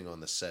was sitting on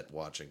the set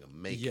watching a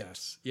make-up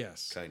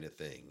kind of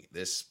thing.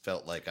 This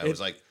felt like I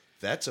was like,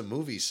 that's a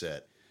movie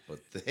set, but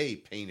they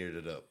painted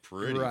it up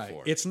pretty for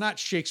me. It's not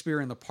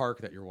Shakespeare in the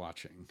Park that you're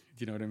watching.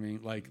 Do you know what I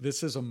mean? Like,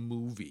 this is a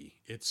movie.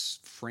 It's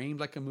framed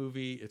like a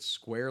movie. It's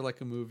square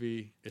like a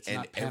movie. It's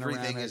not panoramic.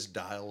 Everything is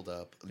dialed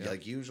up. Yep.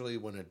 Like, usually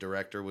when a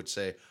director would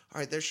say, all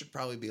right, there should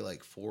probably be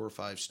like 4 or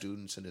 5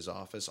 students in his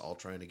office all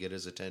trying to get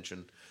his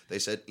attention. They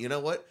said, you know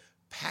what?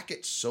 Pack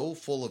it so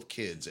full of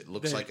kids, it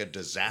looks like a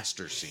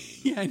disaster scene.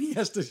 Yeah, and he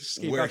has to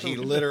escape where he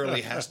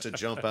literally has to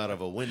jump out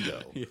of a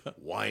window. Yeah.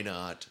 Why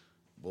not?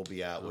 We'll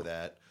be out with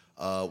that.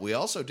 We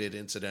also did,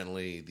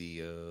 incidentally,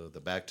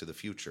 the Back to the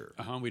Future.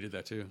 We did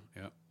that too.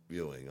 Yeah.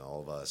 viewing, all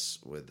of us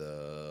with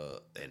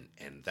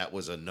and that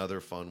was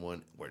another fun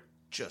one where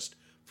just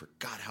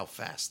forgot how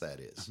fast that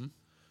is. Mm-hmm.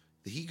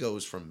 He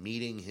goes from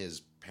meeting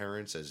his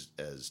parents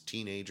as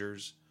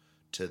teenagers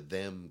to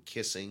them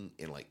kissing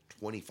in like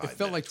 25 minutes. It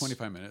felt like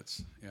 25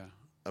 minutes. Yeah.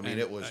 I mean,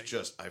 it was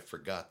I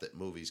forgot that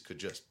movies could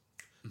just,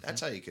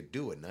 that's how you could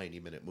do a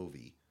 90-minute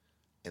movie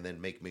and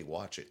then make me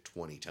watch it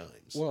 20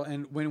 times. Well,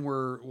 and when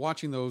we're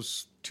watching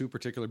those two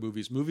particular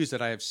movies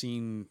that I have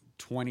seen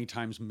 20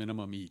 times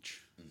minimum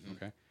each,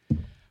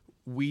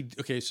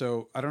 okay,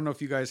 so I don't know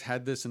if you guys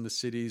had this in the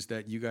cities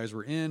that you guys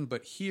were in,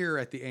 but here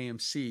at the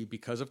AMC,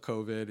 because of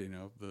COVID,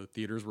 the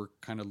theaters were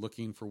kind of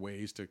looking for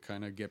ways to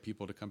kind of get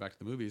people to come back to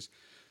the movies.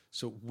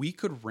 So we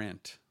could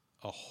rent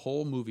a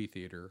whole movie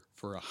theater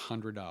for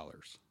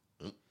 $100.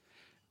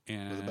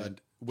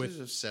 And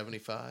with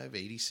 75,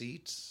 80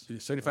 seats?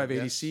 75,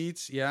 80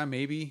 seats. Yeah,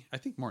 maybe. I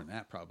think more than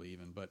that probably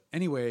even. But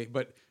anyway,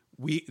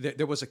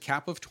 there was a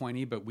cap of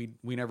 20, but we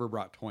never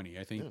brought 20.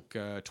 I think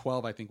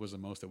 12, I think, was the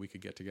most that we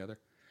could get together.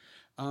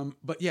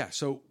 But yeah,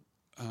 so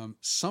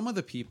some of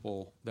the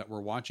people that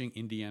were watching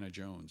Indiana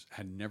Jones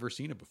had never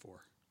seen it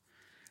before.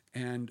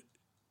 And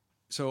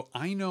so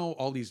I know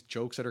all these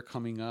jokes that are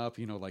coming up,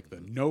 like the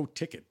no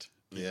ticket.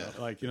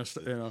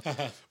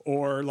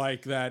 Or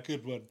like that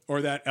good one,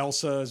 or that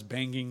Elsa is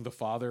banging the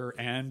father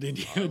and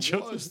Indiana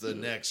Jones. Was the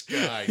next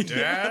guy,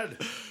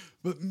 Dad?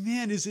 But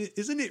man,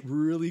 isn't it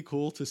really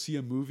cool to see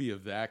a movie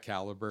of that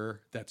caliber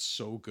that's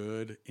so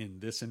good in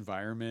this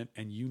environment,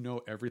 and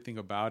everything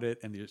about it,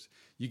 and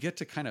you get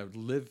to kind of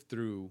live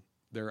through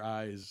their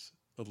eyes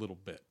a little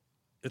bit.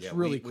 It's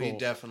really cool. We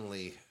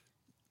definitely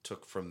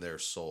took from their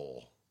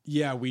soul.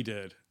 Yeah, we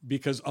did,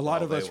 because a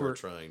lot of us were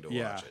trying to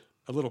watch it.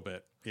 A little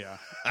bit, yeah.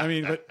 I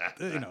mean, but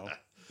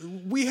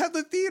we have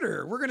the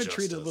theater. We're going to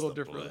treat it a little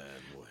differently.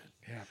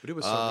 Yeah, but it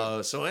was so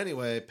good. So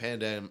anyway,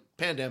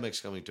 pandemic's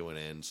coming to an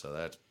end, so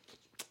that's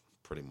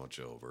pretty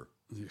much over.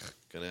 Yeah.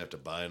 Gonna have to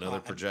buy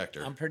another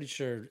projector. I'm pretty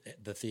sure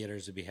the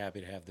theaters would be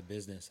happy to have the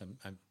business.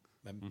 I'm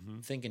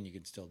thinking you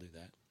could still do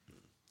that.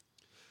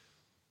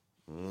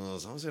 Well,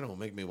 as long as they don't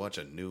make me watch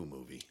a new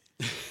movie.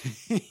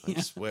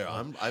 I swear,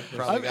 I've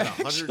probably got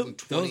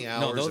 120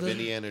 hours of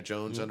Indiana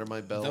Jones under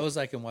my belt. Those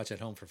I can watch at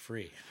home for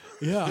free.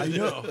 Yeah, I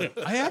know.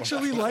 I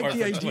actually like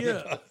the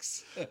idea.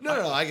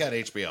 No, I got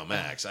HBO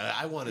Max.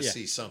 I want to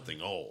see something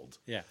old.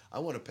 Yeah. I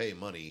want to pay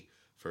money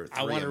for Three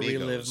I want Amigos. to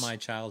relive my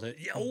childhood.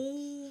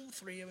 Oh,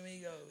 Three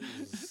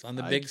Amigos on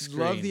the big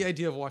screen. I love the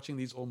idea of watching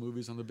these old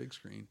movies on the big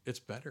screen. It's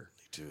better.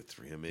 Dude,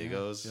 Three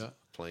Amigos,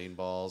 Plain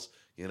Balls.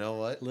 You know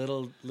what?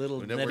 Little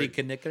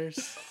Nettie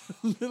Knickers.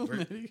 We're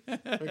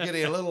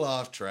getting a little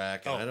off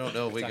track. And I don't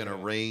know if we can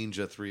arrange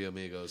a Three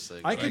Amigos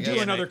thing. I could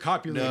do another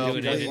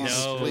copyright.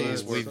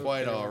 Please. We're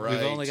quite all right.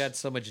 We've only got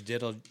so much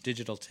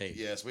digital tape.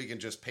 Yes, we can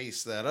just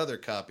paste that other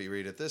copy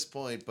read at this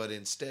point. But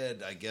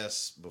instead, I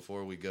guess,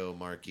 before we go,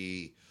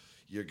 Marke,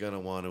 you're going to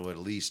want to at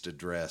least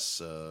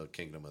address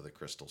Kingdom of the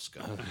Crystal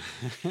Skull.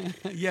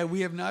 Yeah, we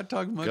have not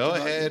talked much about it.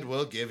 Go ahead.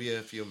 We'll give you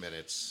a few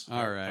minutes.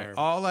 All right.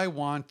 All I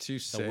want to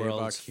say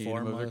about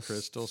Kingdom of the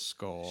Crystal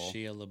Skull.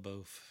 Shea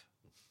LaBeouf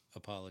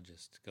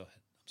apologist. Go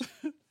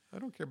ahead. I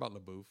don't care about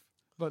LaBeouf.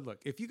 But look,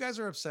 if you guys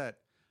are upset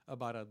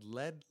about a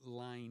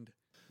lead-lined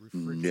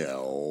refrigerator...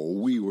 No,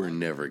 we were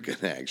never going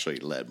to actually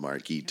let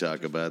Marke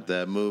talk about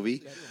that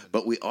movie.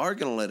 But we are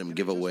going to let him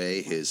give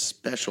away his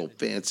special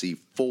fancy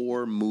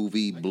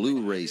 4-movie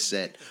Blu-ray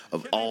set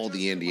of all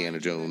the Indiana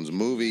Jones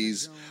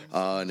movies.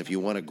 And if you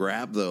want to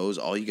grab those,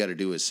 all you got to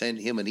do is send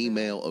him an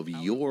email of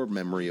your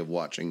memory of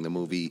watching the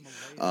movie.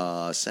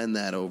 Send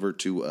that over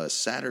to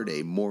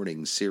Saturday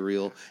morning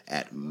cereal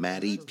at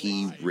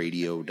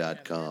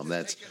mattiepradio.com.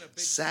 That's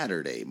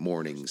Saturday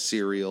morning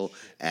cereal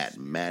at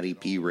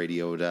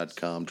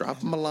mattiepradio.com.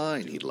 Drop him a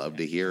line. He'd love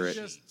to hear it.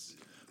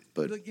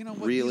 But you know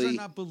what? Really, these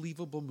are not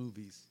believable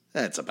movies.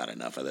 That's about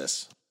enough of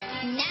this.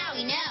 Now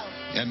we know.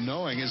 And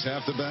knowing is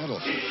half the battle.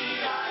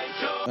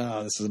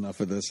 Oh, this is enough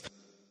of this.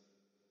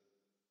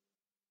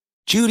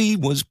 Judy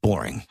was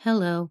boring.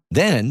 Hello.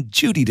 Then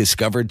Judy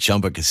discovered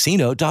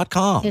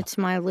ChumbaCasino.com. It's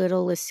my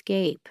little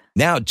escape.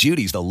 Now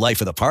Judy's the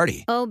life of the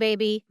party. Oh,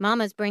 baby,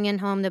 mama's bringing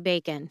home the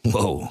bacon.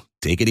 Whoa,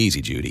 take it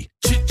easy, Judy.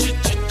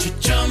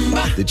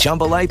 The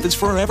Chumba life is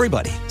for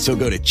everybody. So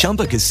go to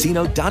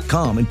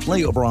ChumbaCasino.com and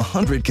play over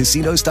 100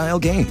 casino-style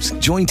games.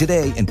 Join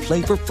today and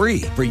play for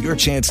free for your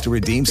chance to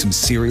redeem some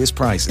serious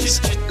prizes.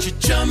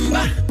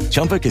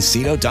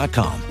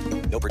 ChumbaCasino.com.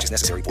 No purchase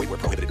necessary. Void where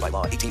prohibited by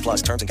law.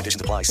 18+ terms and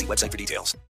conditions apply. See website for details.